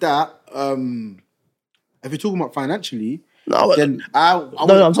terms of that, if you're talking about financially, then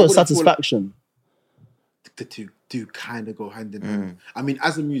I'm talking satisfaction. The two do kind of go hand in hand. I mean,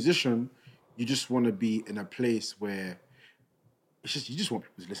 as a musician, you just want to be in a place where it's just you just want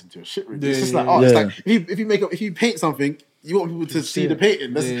people to listen to your shit. Really. It's just like it's like if you paint something, you want people to see the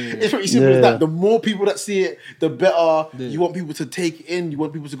painting. It's pretty simple as that. The more people that see it, the better. You want people to take it in. You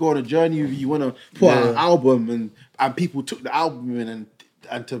want people to go on a journey with you. You want to put out an album and people took the album in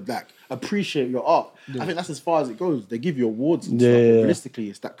and to like appreciate your art. I think that's as far as it goes. They give you awards and stuff. But realistically,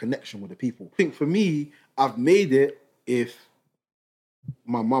 it's that connection with the people. I think for me, I've made it if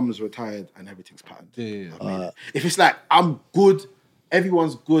my mum's retired and everything's patterned. If it's like I'm good,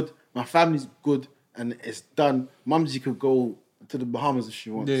 everyone's good, my family's good, and it's done. Mumsy could go to the Bahamas if she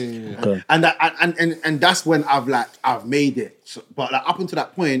wants. Okay. And that's when I've made it. So, but like up until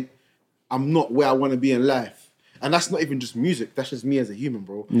that point, I'm not where I want to be in life. And that's not even just music. That's just me as a human,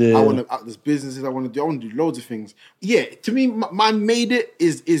 bro. I want to there's businesses I want to do loads of things. Yeah, to me, my made it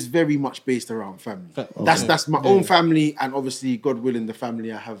is very much based around family. That's my own family, and obviously, God willing, the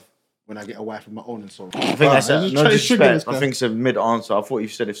family I have when I get a wife of my own and so on. I think that's no disrespect. I think it's a mid answer. I thought you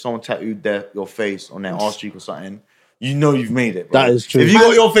said if someone tattooed your face on their arse cheek or something, you know you've made it, bro. That is true. If you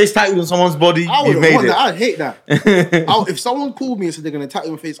got your face tattooed on someone's body, you've made it. I'd hate that. If someone called me and said they're going to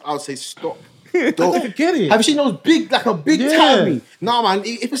tattoo my face, I would say stop. Don't get it. Have you seen those big tattoo? No, man.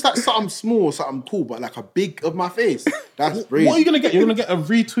 If it's like something small, something cool, but like a big of my face, that's crazy. What are you gonna get? You're gonna get a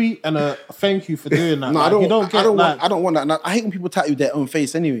retweet and a thank you for doing that. No, I don't want that. No, I hate when people tattoo their own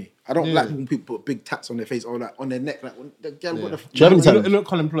face anyway. I don't like when people put big tats on their face or like on their neck. Like, what the it look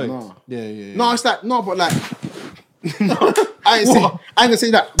Colin Play. No. Yeah. No, it's like but like, no, I ain't gonna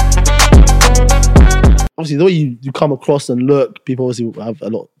say that. Obviously, the way you come across and look, people obviously have a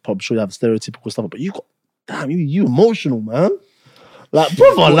lot. I'm sure you have stereotypical stuff, but you you emotional, man. Like,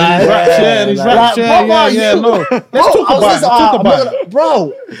 brother, like, Let's talk about it.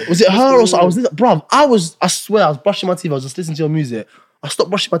 Bro, was it her or something? I swear, I was brushing my teeth. I was just listening to your music. I stopped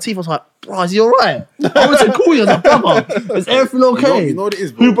brushing my teeth. I was like, bro, is he all right? I went to call you. I was like, brother, is everything okay? You know what it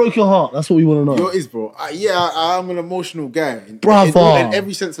is, bro? Who broke your heart? That's what we want to know. You know what it is, bro? I'm an emotional guy. Brother. In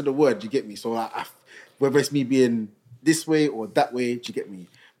every sense of the word, you get me? So, whether it's me being this way or that way, do you get me?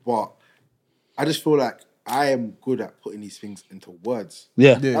 But I just feel like I am good at putting these things into words.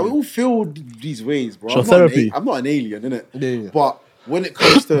 Yeah. Like, we all feel these ways, bro. Sure, therapy. I'm not an alien, innit? Yeah. But when it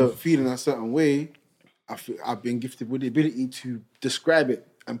comes to feeling a certain way, I've been gifted with the ability to describe it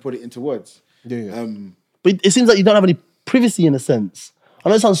and put it into words. Yeah. But it seems like you don't have any privacy in a sense. I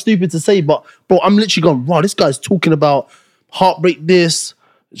know it sounds stupid to say, but bro, I'm literally going, wow, this guy's talking about heartbreak this,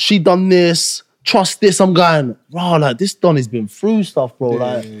 she done this, trust this. I'm going, wow, like this Donny's been through stuff, bro.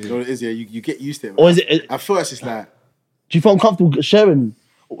 Like, you know what it is, you get used to it. Man. Or is it? At first, it's like, do you feel uncomfortable sharing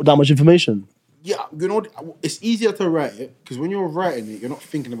that much information? Yeah, you know, it's easier to write it because when you're writing it, you're not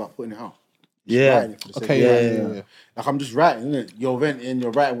thinking about putting it out. Yeah. Yeah. Like I'm just writing, innit? You're venting,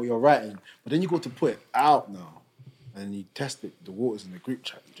 you're writing what you're writing, but then you go to put it out now, and you test it. The water's in the group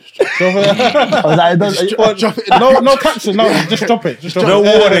chat. You just drop it. No caption. No, just drop it. Just drop no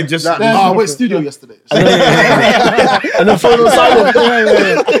it. warning. Just I went studio yesterday. And then phone on silent.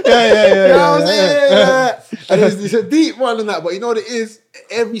 Yeah. And it's a deep one and that, but you know what it is?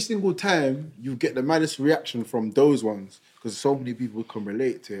 Every single time you get the maddest reaction from those ones because so many people can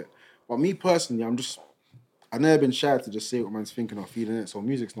relate to it. But me personally, I've never been shy to just say what man's thinking or feeling it. So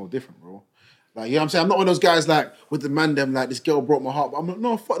music's no different, bro. Like, you know what I'm saying? I'm not one of those guys like with the man them like this girl broke my heart. But I'm like,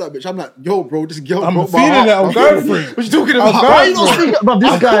 no, fuck that bitch. I'm like, yo, bro, this girl broke my heart. I'm going for it. What you talking about? Why you not speaking about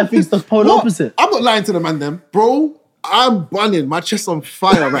this guy thinks the polar opposite? I'm not lying to the man them, bro. I'm burning. My chest on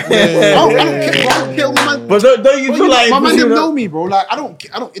fire right now. I don't care what man. But don't you feel like my man them know me, bro? Like I don't.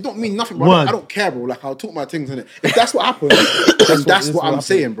 It don't mean nothing, bro. I don't care, bro. Like I'll talk my things in it. If that's what happens, then that's what I'm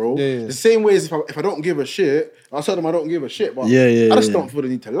saying, bro. Yeah. The same way as if I don't give a shit, I'll tell them I don't give a shit. But I just don't feel the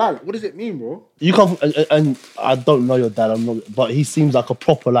need to lie. Like, what does it mean, bro? You come and I don't know your dad. I'm not, but he seems like a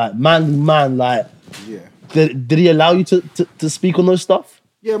proper like manly man. Like, did he allow you to speak on those stuff?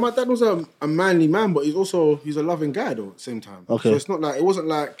 Yeah, my dad was a manly man, but he's a loving guy though at the same time. Okay. So it's not like, it wasn't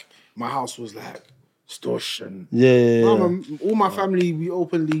like my house was like extortion. All my family, we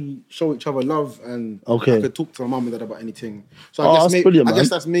openly show each other love, and I could talk to my mum and dad about anything. So I guess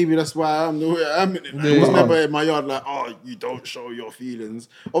that's why I'm the way I am. It was never in my yard like, oh, you don't show your feelings.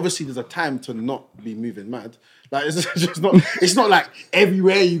 Obviously, there's a time to not be moving mad. Like it's just not. It's not like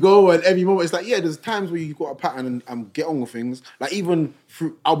everywhere you go and every moment. It's like there's times where you got a pattern and get on with things. Like even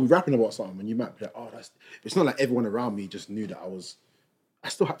I'll be rapping about something and you might be like, oh, that's. It's not like everyone around me just knew that I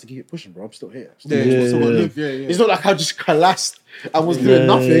still had to keep it pushing, bro. I'm still here. It's not like I just collapsed. I was doing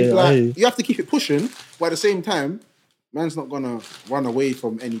nothing. You have to keep it pushing, but at the same time, man's not gonna run away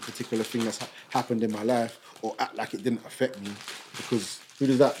from any particular thing that's happened in my life or act like it didn't affect me because.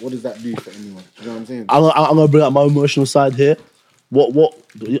 What does that do for anyone? You know what I'm saying? I'm gonna bring up my emotional side here. What?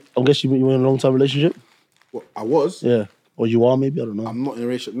 I guess you were in a long-term relationship. What I was? Yeah. Or you are maybe, I don't know. I'm not in a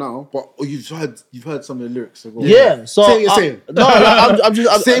relationship now, but you've heard some of the lyrics. So yeah. So say what you're saying. No, I'm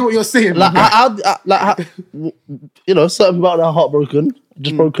just say what you're saying. Like, you know, certain people out there are heartbroken,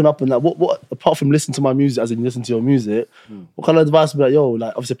 just broken up, and that. What? Apart from listening to my music, as in listen to your music, what kind of advice would be like, yo,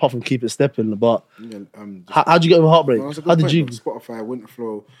 like obviously apart from keep it stepping, but how'd you get over heartbreak? No, how did you? Spotify,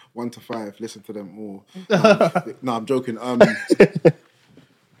 Winterflow, 1 to 5, listen to them all. No, I'm joking.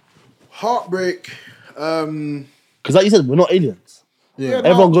 Heartbreak. Because like you said, we're not aliens. Yeah,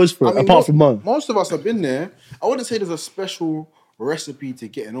 everyone goes through it, apart from mine. Most of us have been there. I wouldn't say there's a special recipe to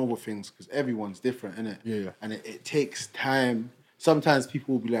getting over things because everyone's different, innit? Yeah. And it takes time. Sometimes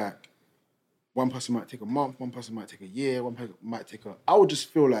people will be like, one person might take a month, one person might take a year, one person might take I would just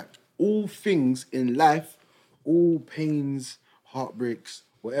feel like all things in life, all pains, heartbreaks,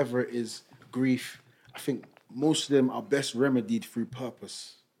 whatever it is, grief, I think most of them are best remedied through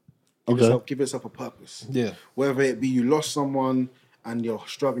purpose. Give yourself a purpose. Yeah. Whether it be you lost someone and you're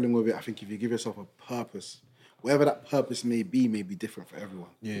struggling with it, I think if you give yourself a purpose, whatever that purpose may be different for everyone.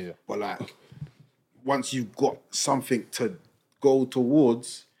 Yeah. But like, once you've got something to go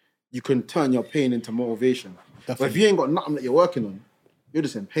towards, you can turn your pain into motivation. Definitely. But if you ain't got nothing that you're working on, you're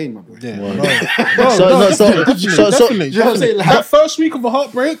just in pain, my boy. Yeah. Definitely. You know what I'm saying? Like, that first week of a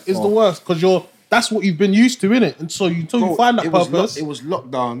heartbreak is the worst because that's what you've been used to, innit? And so until you find that purpose. It was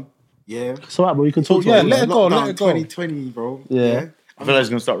lockdown. Yeah. It's alright, bro. You can talk to let it go. 2020, bro. Yeah. I feel like he's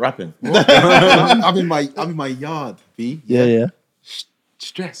gonna start rapping. I'm in my yard, B. Yeah.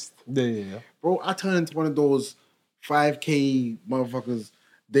 Stressed. Yeah. Bro, I turn into one of those 5K motherfuckers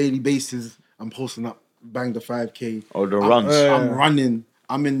daily basis. I'm posting up, bang the 5K. Oh, the runs. I'm running.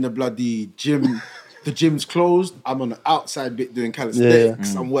 I'm in the bloody gym. The gym's closed. I'm on the outside bit doing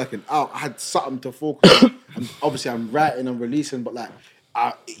calisthenics. I'm working out. I had something to focus on. And obviously, I'm writing and releasing, but like,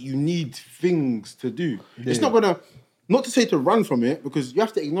 you need things to do. Yeah. It's not gonna, not to say to run from it, because you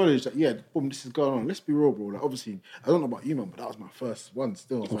have to acknowledge that, boom, this is going on. Let's be real, bro. Like, obviously, I don't know about you, man, but that was my first one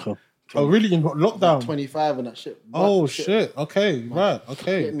still. Okay. Oh, really? In lockdown? 25 and that shit. Oh, shit. Okay, right.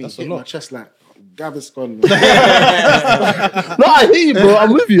 Okay. That's a lot. My chest like, Gaviscon. No, I hear you, bro.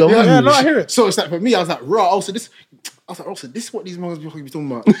 I'm with you. I hear it. So it's like, for me, I was like, this is what these motherfuckers be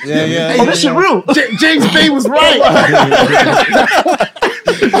talking about. Yeah. Hey, this shit real. James Bay was right.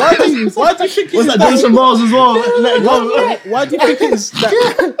 Why do you think it's like Jason Mars as well? Why do you think it's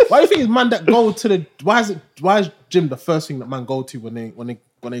that? Why do you think it's man that go to the? Why is gym the first thing that man go to when they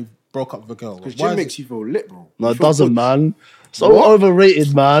broke up with a girl? Because gym makes you feel lit, bro. No, it doesn't, man. So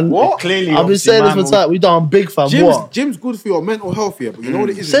overrated, man. What? Clearly, I've been saying this for time. We done big, fam. Gym's good for your mental health here, but you know what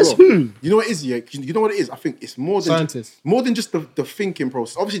it is. Says who? You know what it is, You know what it is. I think it's more than scientists. More than just the thinking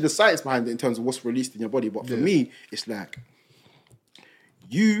process. Obviously, the science behind it in terms of what's released in your body, but for me, it's like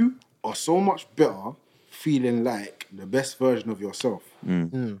you are so much better feeling like the best version of yourself.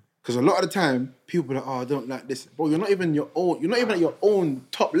 Because a lot of the time, people be like, oh, I don't like this. Bro, you're not even at your own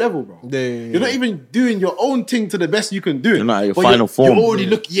top level, bro. You're not even doing your own thing to the best you can do it. You're not at your final form. You're already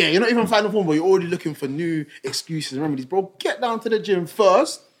you're not even final form, but you're already looking for new excuses and remedies. Bro, get down to the gym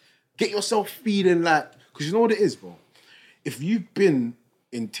first. Get yourself feeling like Because you know what it is, bro? If you've been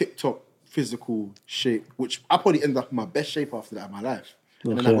in tip-top physical shape, which I probably ended up in my best shape after that in my life.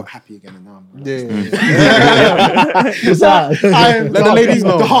 And then I got happy again, and now I'm What's that? Let the ladies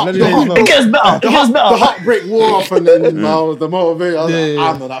know. It gets better. The heartbreak wore off, and then I was the motivator. I was like,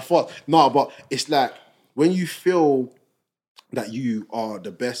 I'm not that fast. No, but it's like when you feel that you are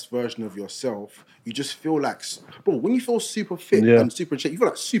the best version of yourself, you just feel like, bro, when you feel super fit and super in shape, you feel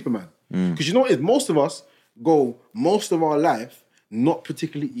like Superman. Because you know what it is? Most of us go most of our life not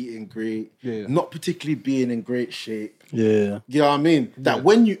particularly eating great, not particularly being in great shape. Yeah. You know what I mean? That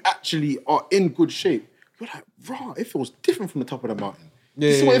when you actually are in good shape, you're like, raw, it feels different from the top of the mountain.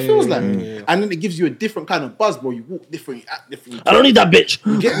 This is what it feels like. And then it gives you a different kind of buzz, bro. You walk different, you act different. I don't need that bitch.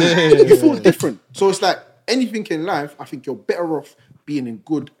 You get me? You feel different. So it's like anything in life, I think you're better off being in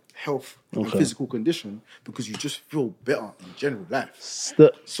good health and physical condition because you just feel better in general life.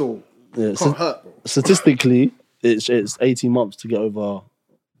 So it can't hurt, bro. Statistically, it's 18 months to get over.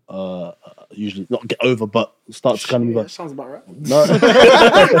 Usually not get over, but start to kind of move up. That sounds about right. No.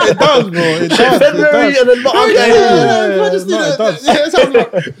 It does, bro. It does. February and then not it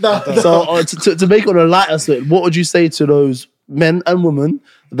does. So to make it on a lighter side, what would you say to those men and women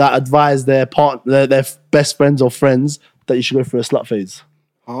that advise their best friends or friends that you should go through a slut phase?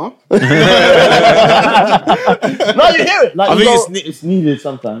 Huh? No, you hear it. Like, I think it's needed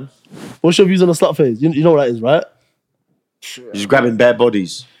sometimes. What's your views on the slut phase? You know what that is, right? Just grabbing bare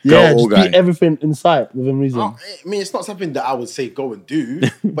bodies. Yeah, just beat everything in sight within reason. I mean, it's not something that I would say go and do,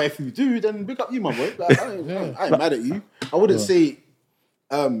 but if you do, then big up you, my boy. Like, I ain't mad at you. I wouldn't say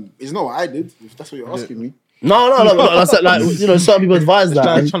it's not what I did, if that's what you're asking me. No. That's like, you know, certain people advise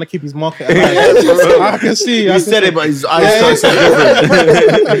that. Trying to keep his market alive. I can see. He said it, but his eyes so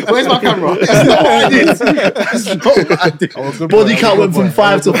different. Where's my camera? That's not what I did. That's not what I did. Body count went from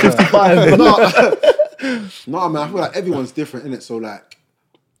 5 to 55. No, man, I feel like everyone's different, innit? So, like,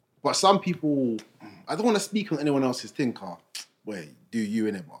 but some people, I don't want to speak on anyone else's thing, car. Wait, do you,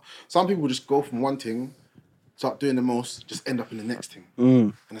 innit? But some people just go from one thing, start doing the most, just end up in the next thing.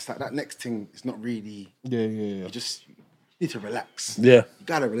 And it's like that next thing is not really. Yeah. You just need to relax. Yeah. You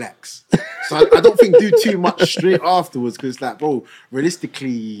gotta relax. So I don't think do too much straight afterwards because, like, bro,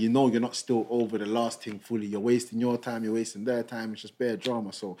 realistically, you know, you're not still over the last thing fully. You're wasting your time, you're wasting their time. It's just bare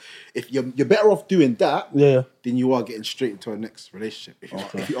drama. So if you're better off doing that, then you are getting straight into a next relationship.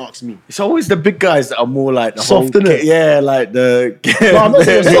 If you ask me, It's always the big guys that are more like the Soft, whole, innit? yeah, like the. No, I'm not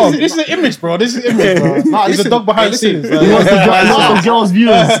saying soft. This is an image, bro. This is image, bro. Nah, He's a dog behind the scenes. He wants the girls'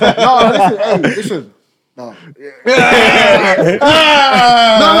 views. listen. No.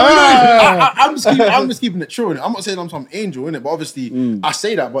 I'm just keeping it true, innit? I'm not saying I'm some angel, innit? But obviously, I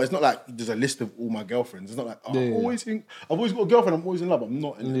say that, but it's not like there's a list of all my girlfriends. It's not like I've always got a girlfriend. I'm always in love. I'm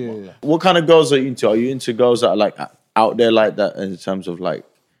not. What kind of girls are you into? Are you into girls that are like out there like that in terms of like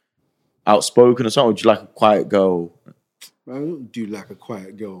outspoken or something? Or do you like a quiet girl? Man, I don't do like a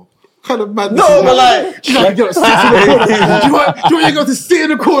quiet girl. Kind of mad. No, but like, do you want your girl to sit in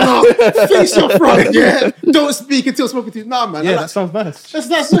the corner, face your front, yeah? Don't speak until spoken to you. Nah, man. Yeah, that sounds nice. That's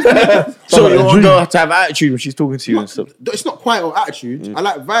so you want a girl to have attitude when she's talking to you and stuff? It's not quiet or attitude. I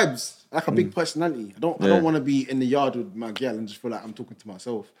like vibes. I like a big personality. I don't want to be in the yard with my girl and just feel like I'm talking to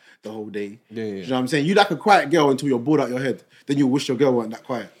myself the whole day. Yeah. Do you know what I'm saying? You like a quiet girl until you're bored out your head. Then you wish your girl weren't that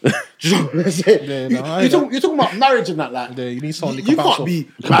quiet. Do you know what I'm saying? You're talking about marriage and that. Like, you need someone you can't be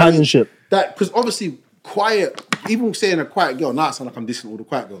Companionship. that because obviously quiet. Even saying a quiet girl, now it sounds like I'm dissing all the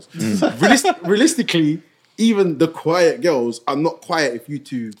quiet girls. Realistically, even the quiet girls are not quiet if you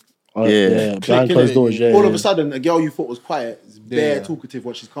two. Behind closed doors. All of a sudden, a girl you thought was quiet is bare talkative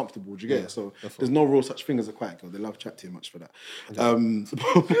when she's comfortable. Do you get it? So there's no real such thing as a quiet girl. They love chat too much for that.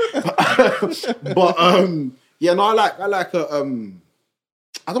 Yeah, no, I like a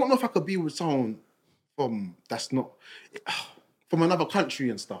I don't know if I could be with someone that's not from another country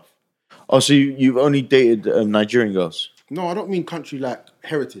and stuff. Oh, so you've only dated Nigerian girls? No, I don't mean country like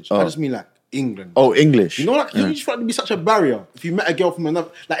heritage. I just mean like England. Oh, English. You know, like you just find it to be such a barrier if you met a girl from another,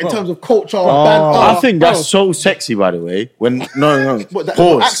 like in terms of culture. I think that's so sexy, by the way. When no,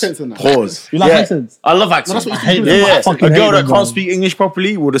 pause. Accents and that. Pause. You like accents? I love accents. That's what I hate you them. fucking A girl hate that them, can't speak English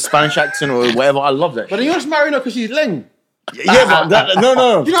properly with a Spanish accent or whatever, I love that. But then you're just marrying her because she's leng. Yeah, but that,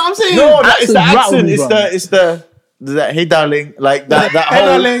 no. You know what I'm saying? No, that, it's the Accents rattle accent. me, It's the hey darling, like that Hey, whole.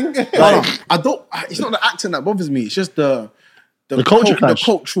 darling. Like, I don't. It's not the accent that bothers me. It's just the culture the clash.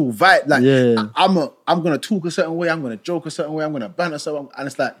 cultural vibe. Like, Yeah. I'm gonna talk a certain way. I'm gonna joke a certain way. I'm gonna banter a certain way, and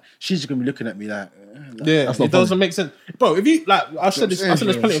it's like she's just gonna be looking at me like. It doesn't make sense, bro. If you like, I've said this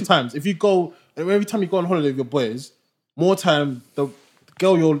plenty of times. If you go every time you go on holiday with your boys, more time the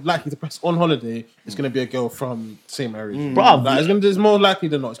girl you're likely to press on holiday is going to be a girl from the same area. Bruv. Like, it's more likely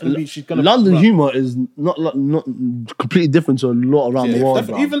than not. It's going to be, she's going to... London humour is not completely different to a lot around the world.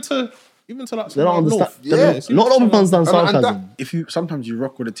 Definitely. Even to like... They don't understand. Yeah, Not a lot of people understand And sarcasm. sometimes you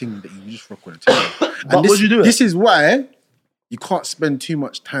rock with a thing that you just rock with a thing. But would you do it? This is why you can't spend too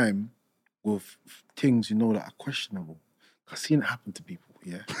much time with things you know that are questionable. I've seen it happen to people.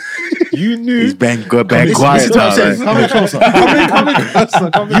 Yeah, you knew. He's been quiet now.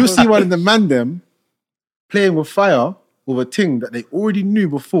 Right? You see one of the man them playing with fire with a thing that they already knew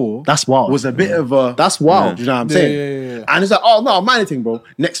before. That's wild. Was a bit of a. That's wild. You know what I'm saying? Yeah. And it's like, oh no, mind anything, bro.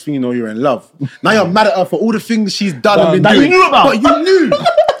 Next thing you know, you're in love. Now you're mad at her for all the things she's done and been that doing. you knew about. But you knew.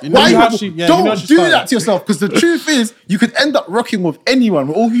 Why don't do started. that to yourself? Because the truth is, you could end up rocking with anyone.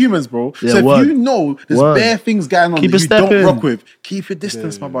 We're all humans, bro. Yeah, so if word. you know there's Word. bare things going on Keep that a you step don't in. rock with, keep your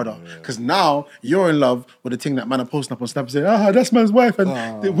distance, my brother. Because now you're in love with the thing that man are posting up on Snap and saying, that's man's wife,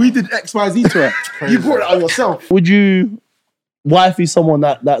 and we did X, Y, Z to her. You brought it on yourself. Would you wifey someone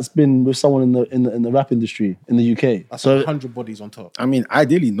that's been with someone in the rap industry in the UK? That's So 100 bodies on top. I mean,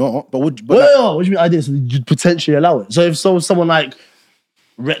 ideally not, but would what do you mean idea? So you'd potentially allow it. So if someone like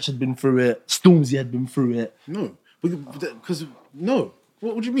Wretch had been through it, Stormzy had been through it. no, because no.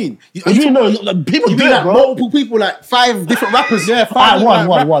 What do you mean? What do you mean? No, like, people do that, bro. Multiple people, like 5 different rappers. Yeah, 5.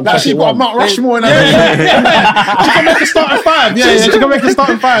 One. Like she got Mount Rushmore and She can make a starting 5. Yeah, she can make a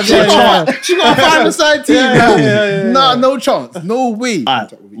starting 5. She got a 5-a-side team. Yeah. No chance. No way.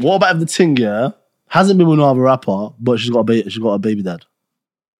 Alright, what about if the ting, hasn't been with no other rapper, but she's got a baby dad?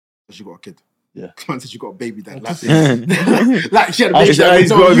 She got a kid. Yeah. Come on, said she got a baby dad. Like, like she had a baby He's dad.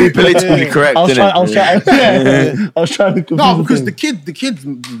 got to be politically correct, I was innit? trying to confuse No, because the the kid's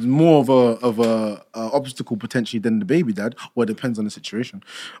more of a obstacle potentially than the baby dad. Well, it depends on the situation.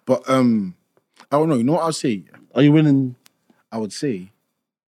 But I don't know. You know what I'll say? Are you winning? I would say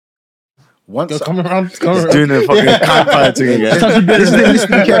once Come around. Doing the fucking campfire thing again.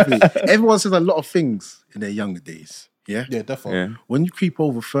 listen carefully. Everyone says a lot of things in their younger days. Yeah, definitely. Yeah. When you creep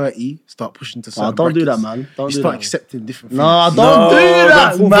over 30, start pushing to certain don't do brackets, that, man. Don't you do start that. accepting different things. No, don't do that, Don't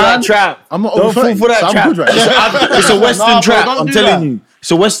fall for man. that trap. I'm not Don't over 30, fall for that so I'm trap. good right now. It's a Western Nah, bro, trap. don't I'm do telling that. you. It's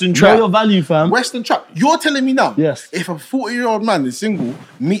a Western Know trap. your value, fam. Western trap. You're telling me now, Yes. if a 40-year-old man is single,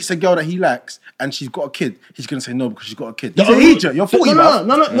 meets a girl that he likes, and she's got a kid, he's going to say no because she's got a kid. He's an agent. You're 40, No.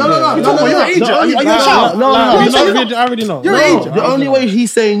 You're an agent. Are you a No, child? no. I already know. You're an agent. The only way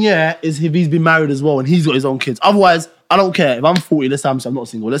he's saying yeah is if he's been married as well and he's got his own kids. Otherwise, I don't care. If I'm 40, let's say I'm not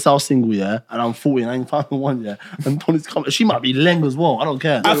single. Let's say I was single, and I'm 40 and I ain't found one, and Tony's coming. She might be leng as well. I don't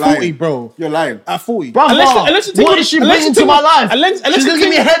care. At 40, bro. You're lying. At 40. Bruv, Unless the thing- what is she unless bringing the to thing- my life? unless She's the gonna give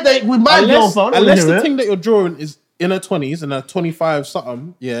me a thing- headache with my girlfriend. Unless the thing that you're drawing is in her 20s and her 25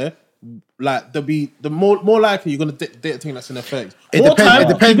 something, like the more likely you're gonna date a thing that's in her 30s. It More depends. time, It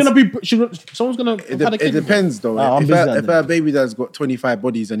depends. Someone's gonna have had a It kid. depends though. I'm If busy her that day. baby dad's got 25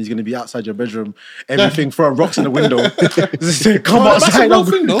 bodies and he's going to be outside your bedroom, everything throwing rocks in the window. Come That's a outside. real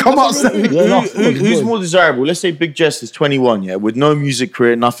thing, though. Come That's a real outside. thing. Who's more desirable? Let's say Big Jest is 21, with no music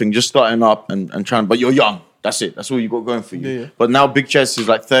career, nothing, just starting up and trying, but you're young. That's it. That's all you got going for you. Yeah. But now Big Jest is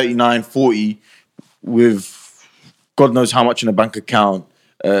like 39, 40 with God knows how much in a bank account,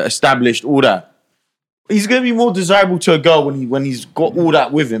 established, all that. He's going to be more desirable to a girl when he's got all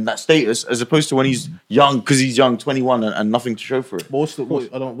that with him, that status, as opposed to when he's young, because he's young, 21, and nothing to show for it. What's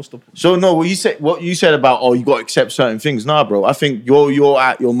the So no, what you said about you got to accept certain things. Nah, bro. I think you're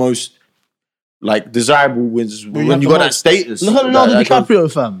at your most like desirable when you got that status. Look at Leonardo DiCaprio,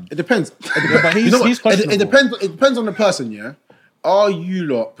 fam. It depends. But he's You know what? questionable. It depends. It depends on the person. Yeah. Are you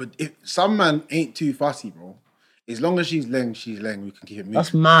lot? But if some man ain't too fussy, bro. As long as she's leng. We can keep it moving.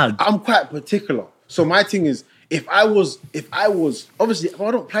 That's mad. I'm quite particular. So my thing is, if I was, obviously,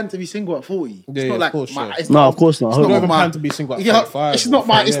 I don't plan to be single at 40. It's not like of course, my, it's No, not, of course not. It's I hope not not. my plan to be single at Yeah, 45 It's not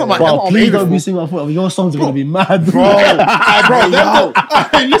my. It's not my. Bro, I'm not please don't available. be single for it. Your songs are gonna be mad, Bro,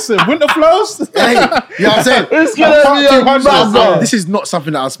 Hey, listen, winter flows. Hey, you know what I'm saying? It's gonna be a mad. This is not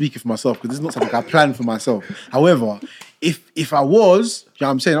something that I'm speaking for myself because this is not something I plan for myself. However, if I was, you know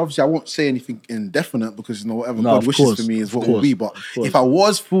what I'm saying? Obviously, I won't say anything indefinite because, whatever No, God of wishes course, for me is what of will course, be. But of course. if I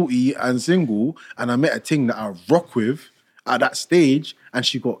was 40 and single and I met a thing that I rock with at that stage and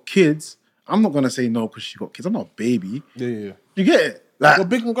she got kids, I'm not going to say no because she got kids. I'm not a baby. Yeah. You get it? Like, Well,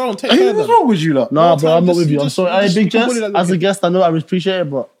 big and go and take hey, care of what's them. wrong with you, lot? Nah, bro, I'm not just- with you. I'm just- sorry. just Hey, Big you can Jess, bully that as a little guest, I know I appreciate it,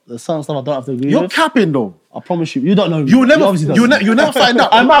 but there's some stuff I don't have to agree You're with. capping though. I promise you. You don't know me. You'll never, obviously don't you'll, know you'll never find out.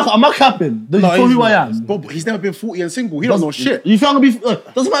 I'm not capping. Do you know he's who I not. am? Bro, but he's never been 40 and single. He don't know shit. You think I'm gonna be?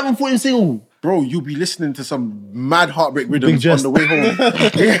 Doesn't matter if I'm 40 and single. Bro, you'll be listening to some mad heartbreak Big rhythms on jest. the way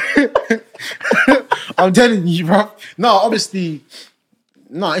home. I'm telling you, bro. No, obviously,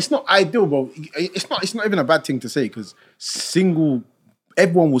 No, it's not ideal, bro. It's not even a bad thing to say because single.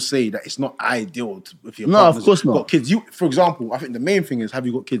 Everyone will say that it's not ideal if your partner's of course not. got kids. You, for example, I think the main thing is have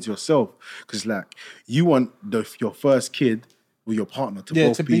you got kids yourself? Because like you want your first kid with your partner to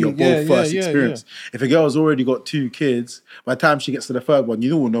both be your first experience. If a girl's already got 2 kids, by the time she gets to the third one, you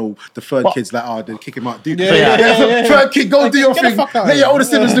don't know the third kid's like, they'll kick him out. Dude, third kid, go do your thing. Let your older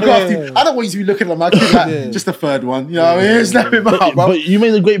siblings look after you. I don't want you to be looking at my kid like just the third one. You know what I mean? Snap him out, bro. But you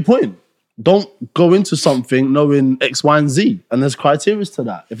made a great point. Don't go into something knowing X, Y, and Z, and there's criteria to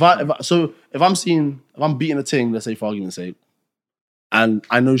that. If I'm beating a thing, let's say for argument's sake, and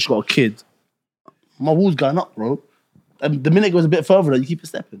I know she's got a kid, my wall's going up, bro. And the minute it goes a bit further, you keep it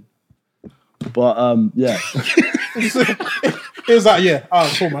stepping. But yeah, it was like,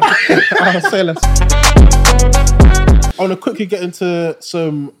 cool, man. I'll say less. I want to quickly get into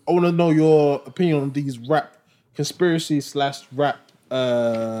some. I want to know your opinion on these rap conspiracy / rap.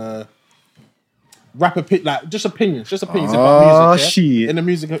 Like just opinions about music. Shit. In the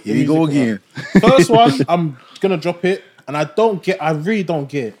music. Here we go again. First one, I'm gonna drop it, and I really don't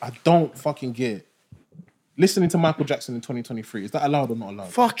get it. I don't fucking get it. Listening to Michael Jackson in 2023, is that allowed or not allowed?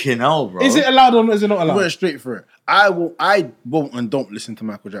 Fucking hell, bro. Is it allowed or is it not allowed? I went straight for it. I won't and don't listen to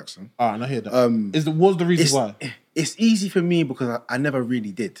Michael Jackson. Alright, I hear that. What's the reason why? It's easy for me because I never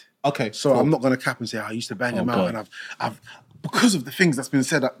really did. Okay, so cool. I'm not gonna cap and say I used to bang him out, and I've because of the things that's been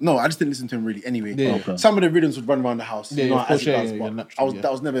said. No, I just didn't listen to him really anyway. Yeah, okay. Some of the rhythms would run around the house. That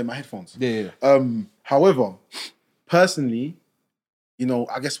was never in my headphones. However, personally,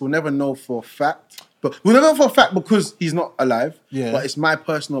 I guess we'll never know for a fact. But we'll never know for a fact because he's not alive. Yeah. But it's my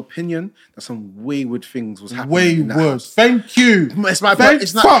personal opinion that some wayward things was happening. Wayward. Thank you. It's my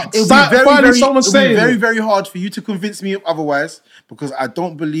it's not. It'll be very, very hard for you to convince me otherwise because I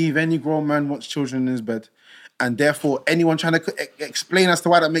don't believe any grown man wants children in his bed. And therefore, anyone trying to explain as to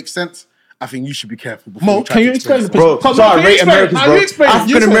why that makes sense, I think you should be careful. Mo, can you explain? Bro, sorry, rate Americans, bro.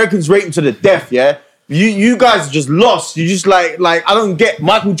 African Americans rate them to the death, yeah? You guys are just lost. You just like I don't get.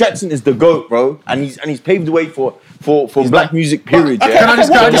 Michael Jackson is the GOAT, bro, and he's paved the way for black music. Period. Okay, yeah? Can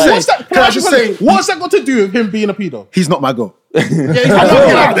I just say? What's that got to do with him being a pedo? He's not my GOAT. He's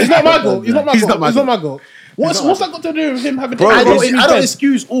not my GOAT. He's not my GOAT. What's that got to do with him having? Bro, I don't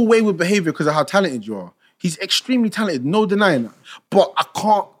excuse all wayward behavior because of how talented you are. He's extremely talented, no denying that. But I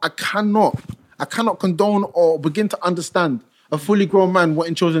cannot condone or begin to understand a fully grown man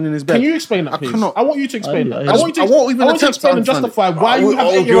wanting children in his bed. Can you explain that, please? I cannot. I want you to explain that. I won't even attempt to explain and justify why you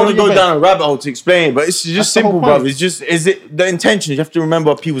have if you want to go down a rabbit hole to explain, but it's just simple, bro. It's just, is it the intention? You have to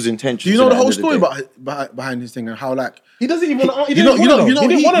remember people's intentions. Do you know the whole story behind this thing and how he doesn't even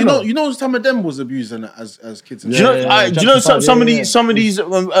you know some of them was abused as kids. Do you know some of these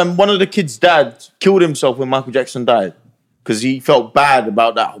one of the kids' dad killed himself when Michael Jackson died? Because he felt bad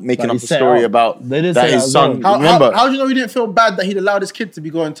about that, making up a story about that his son. How do you know he didn't feel bad that he'd allowed his kid to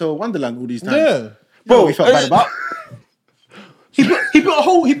be going to Wonderland all these times? Yeah, bro, he felt bad about. He built a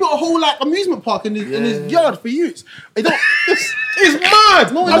whole like amusement park in his yard for youths. It's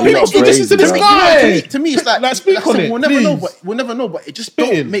mad. No, and people still listen to this guy. To me, it's like speak on it. We'll never know, but it just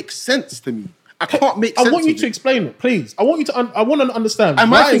don't make sense to me. I can't make sense. I want you to explain it, please. I want to understand.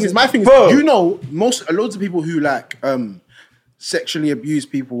 And my thing is, loads of people who like sexually abuse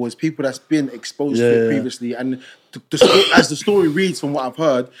people was people that's been exposed to it previously, and as the story reads from what I've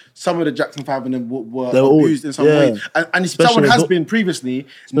heard, some of the Jackson 5 and them were abused in some way, and if someone has been previously,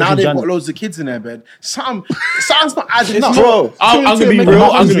 now they've got loads of kids in their bed. Something's not adding up. Bro, I'm gonna be real.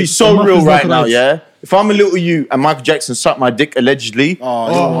 I'm gonna be so real right now, yeah? If I'm a little you and Michael Jackson sucked my dick allegedly,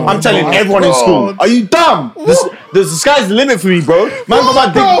 I'm telling everyone in school, are you dumb? The sky's the limit for me, bro. Man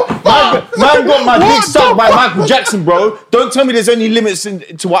got my dick sucked by Michael Jackson, bro. Don't tell me there's any limits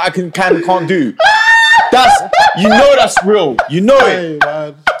to what I can and can't do. That's real. You know it.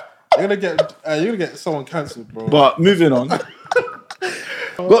 Man. You're gonna get someone cancelled, bro. But moving on.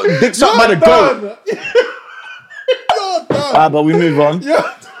 Got dick sucked by the GOAT. You're done. But we move on.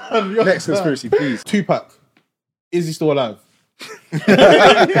 Next conspiracy, please. Tupac. Is he still alive?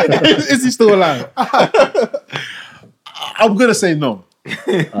 Is he still alive? I'm gonna say no.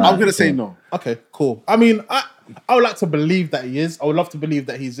 I'm gonna say no. Okay, cool. I mean, I would like to believe that he is. I would love to believe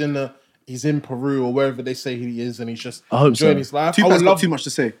that he's in Peru or wherever they say he is, and he's just enjoying his life. Tupac's got too much to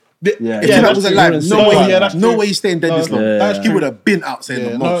say. If Tupac was alive, no way he's staying dead this long. He would have been out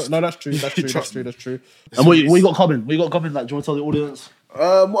saying the most. No, that's true. That's true. And what you got coming? What you got coming? Like, do you want to tell the audience?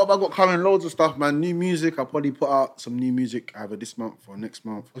 What have I got coming? Loads of stuff, man. New music. I'll probably put out some new music either this month or next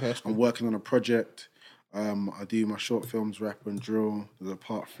month. Okay, I'm working on a project. I do my short films, rap and drill. There's a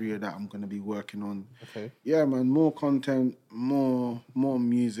part 3 of that I'm gonna be working on. Okay. Yeah, man. More content, more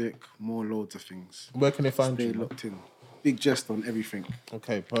music, more loads of things. Where can they find Stay you? locked in. Big Jest on everything.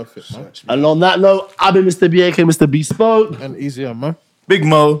 Okay, perfect, man. And on that note, I've been Mr. B, aka Mr. B Spoke. And easier, man. Big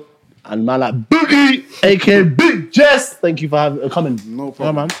Mo. And man like Boogie, aka Big Jest. Thank you for coming. No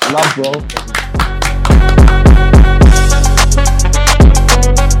problem. Yeah, man. Love, bro.